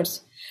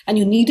employers. And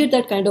you needed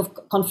that kind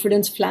of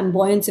confidence,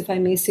 flamboyance, if I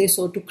may say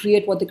so, to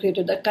create what they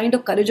created. That kind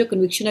of courage or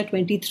conviction at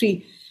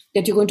 23,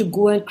 that you're going to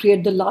go and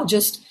create the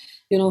largest,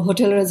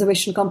 hotel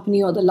reservation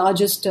company, or the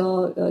largest,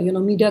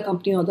 media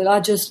company, or the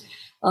largest,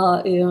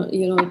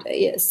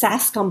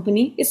 SaaS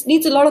company. It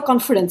needs a lot of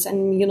confidence,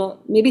 and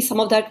maybe some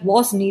of that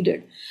was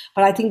needed.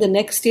 But I think the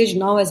next stage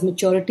now, as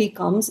maturity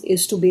comes,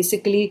 is to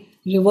basically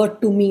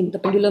revert to mean. The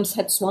pendulums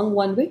had swung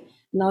one way.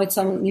 Now it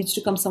needs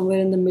to come somewhere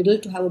in the middle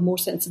to have a more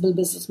sensible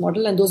business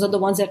model. And those are the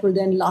ones that will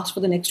then last for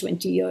the next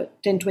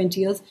 10, 20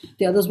 years.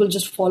 The others will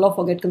just fall off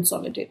or get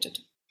consolidated.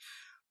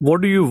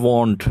 What do you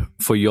want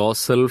for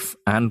yourself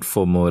and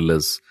for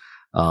Moelis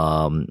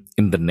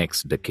in the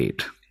next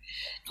decade?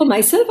 For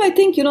myself, I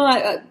think,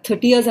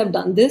 30 years I've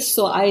done this.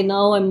 So I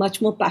now am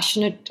much more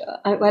passionate.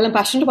 While I'm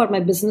passionate about my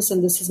business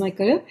and this is my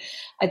career,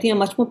 I think I'm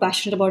much more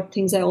passionate about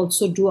things I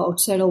also do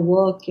outside of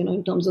work,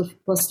 in terms of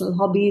personal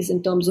hobbies,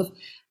 in terms of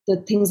the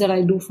things that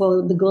I do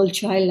for the girl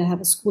child. I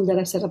have a school that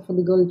I've set up for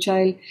the girl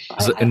child.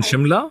 Is it in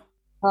Shimla?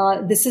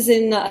 This is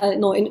in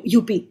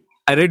UP.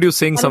 I read you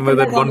saying somewhere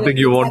that one thing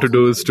you want to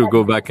do is to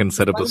go back and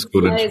set up a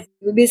school.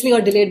 We basically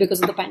got delayed because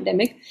of the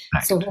pandemic.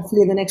 Right. So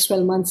hopefully in the next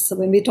 12 months, so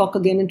when we talk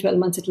again in 12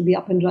 months, it will be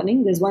up and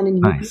running. There's one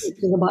in UP, Nice. which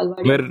is the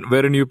Balwadi.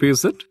 Where in UP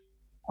is it?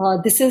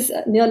 This is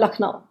near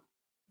Lucknow.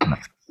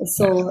 Nice.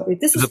 So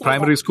this is a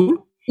primary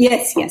school?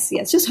 Yes.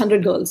 Just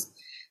 100 girls.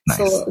 Nice.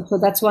 So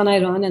that's one I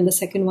run, and the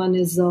second one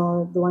is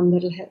the one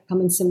that will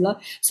come in Simla.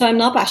 So I'm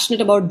now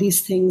passionate about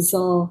these things,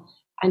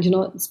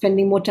 and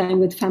spending more time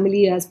with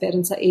family as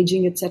parents are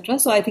aging, etc.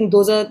 So I think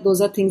those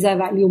are things I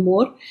value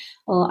more.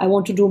 I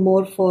want to do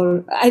more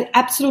I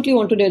absolutely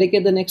want to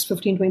dedicate the next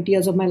 15, 20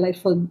 years of my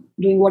life for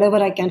doing whatever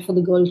I can for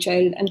the girl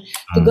child. And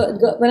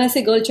when I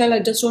say girl child, I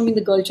just don't mean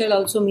the girl child, I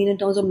also mean in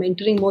terms of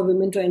mentoring more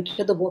women to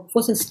enter the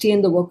workforce and stay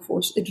in the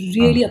workforce. It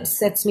really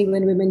upsets me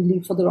when women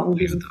leave for the wrong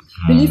reasons.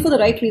 You leave for the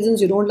right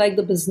reasons, you don't like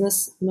the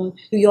business, you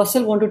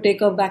yourself want to take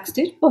a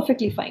backstage,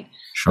 perfectly fine.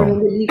 Sure. But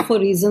when you leave for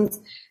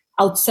reasons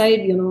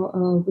outside,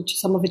 which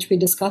some of which we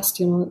discussed,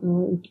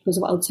 because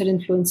of outside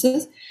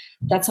influences,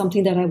 that's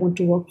something that I want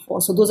to work for.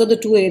 So those are the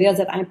two areas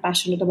that I'm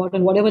passionate about,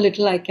 and whatever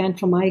little I can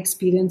from my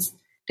experience,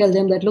 tell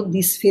them that, look,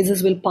 these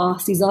phases will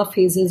pass. These are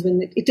phases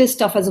when it is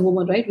tough as a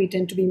woman, right? We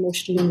tend to be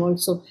emotionally involved.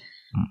 So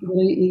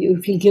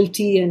you feel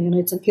guilty, and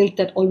it's a guilt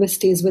that always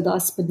stays with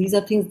us. But these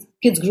are things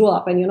kids grow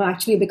up and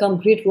actually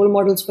become great role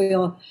models for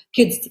your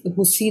kids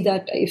who see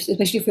that,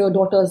 especially for your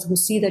daughters who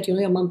see that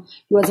your mom,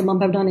 you as a mom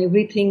have done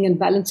everything and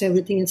balanced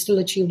everything and still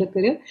achieved a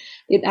career.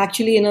 It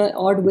actually, in an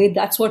odd way,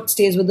 that's what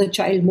stays with the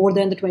child more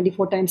than the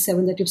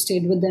 24x7 that you've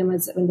stayed with them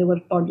as when they were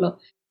a toddler.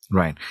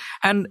 Right.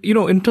 And,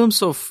 in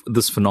terms of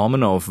this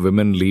phenomena of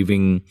women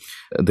leaving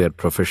their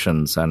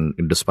professions, and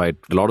despite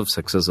a lot of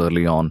success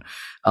early on,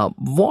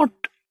 what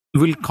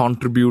will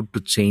contribute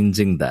to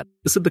changing that?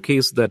 Is it the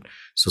case that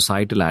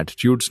societal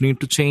attitudes need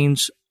to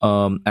change,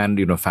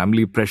 and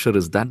family pressure,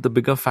 is that the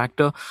bigger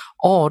factor?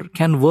 Or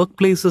can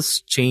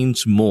workplaces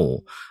change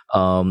more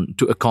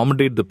to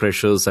accommodate the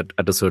pressures at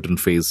a certain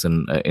phase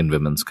in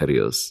women's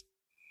careers?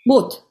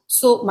 Both.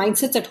 So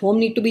mindsets at home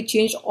need to be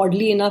changed.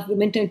 Oddly enough,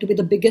 women tend to be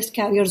the biggest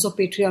carriers of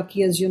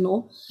patriarchy, as you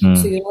know.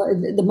 So,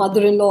 the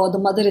mother-in-law, the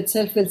mother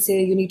itself will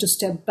say, you need to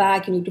step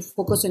back, you need to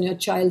focus on your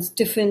child's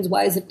tiffins.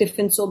 Why is the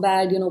tiffin so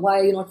bad?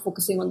 Why are you not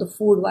focusing on the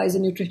food? Why is the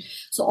nutrition?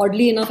 So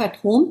oddly enough, at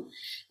home,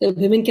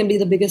 women can be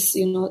the biggest,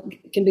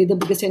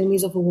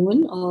 enemies of a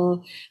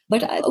woman.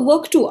 But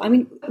work too. I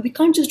mean, we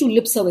can't just do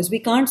lip service. We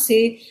can't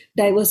say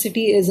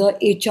diversity is a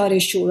HR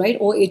issue, right?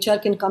 Or HR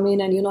can come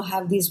in and,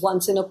 have these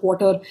once in a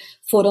quarter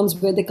forums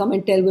where they come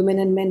and tell women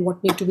and men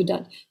what need to be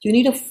done. You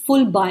need a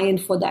full buy-in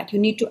for that. You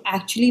need to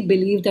actually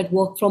believe that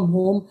work from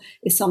home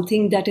is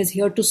something that is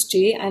here to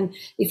stay. And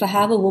if I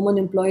have a woman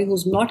employee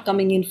who's not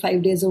coming in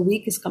 5 days a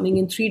week, is coming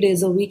in 3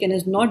 days a week, and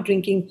is not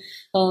drinking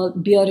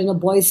beer in a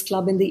boys'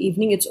 club in the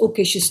evening, it's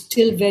okay. She's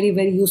still very,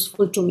 very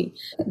useful to me.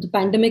 The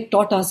pandemic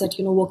taught us that,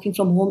 working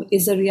from home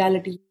is a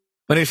reality.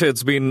 Manisha,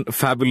 it's been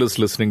fabulous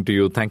listening to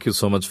you. Thank you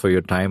so much for your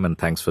time and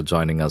thanks for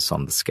joining us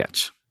on The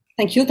Sketch.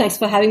 Thank you. Thanks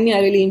for having me. I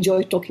really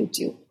enjoyed talking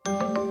to you.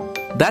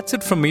 That's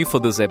it from me for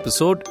this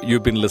episode.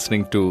 You've been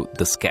listening to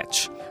The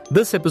Sketch.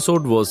 This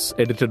episode was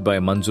edited by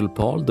Manjul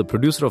Paul. The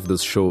producer of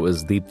this show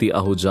is Deepthi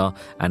Ahuja,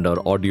 and our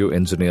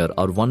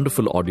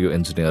wonderful audio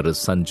engineer is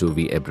Sanju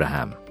V.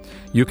 Abraham.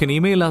 You can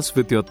email us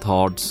with your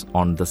thoughts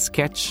on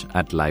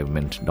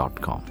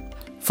thesketch@livemint.com.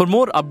 For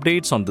more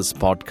updates on this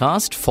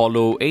podcast,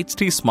 follow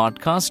HT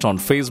Smartcast on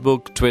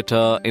Facebook,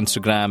 Twitter,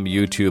 Instagram,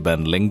 YouTube,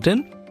 and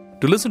LinkedIn.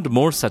 To listen to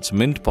more such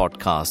Mint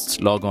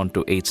podcasts, log on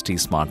to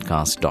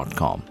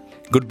htsmartcast.com.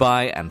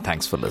 Goodbye and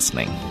thanks for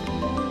listening.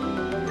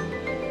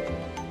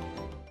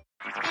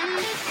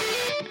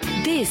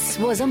 This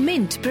was a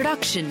Mint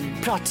production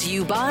brought to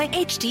you by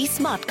HT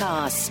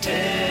Smartcast.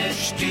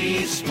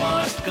 HT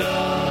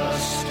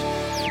Smartcast.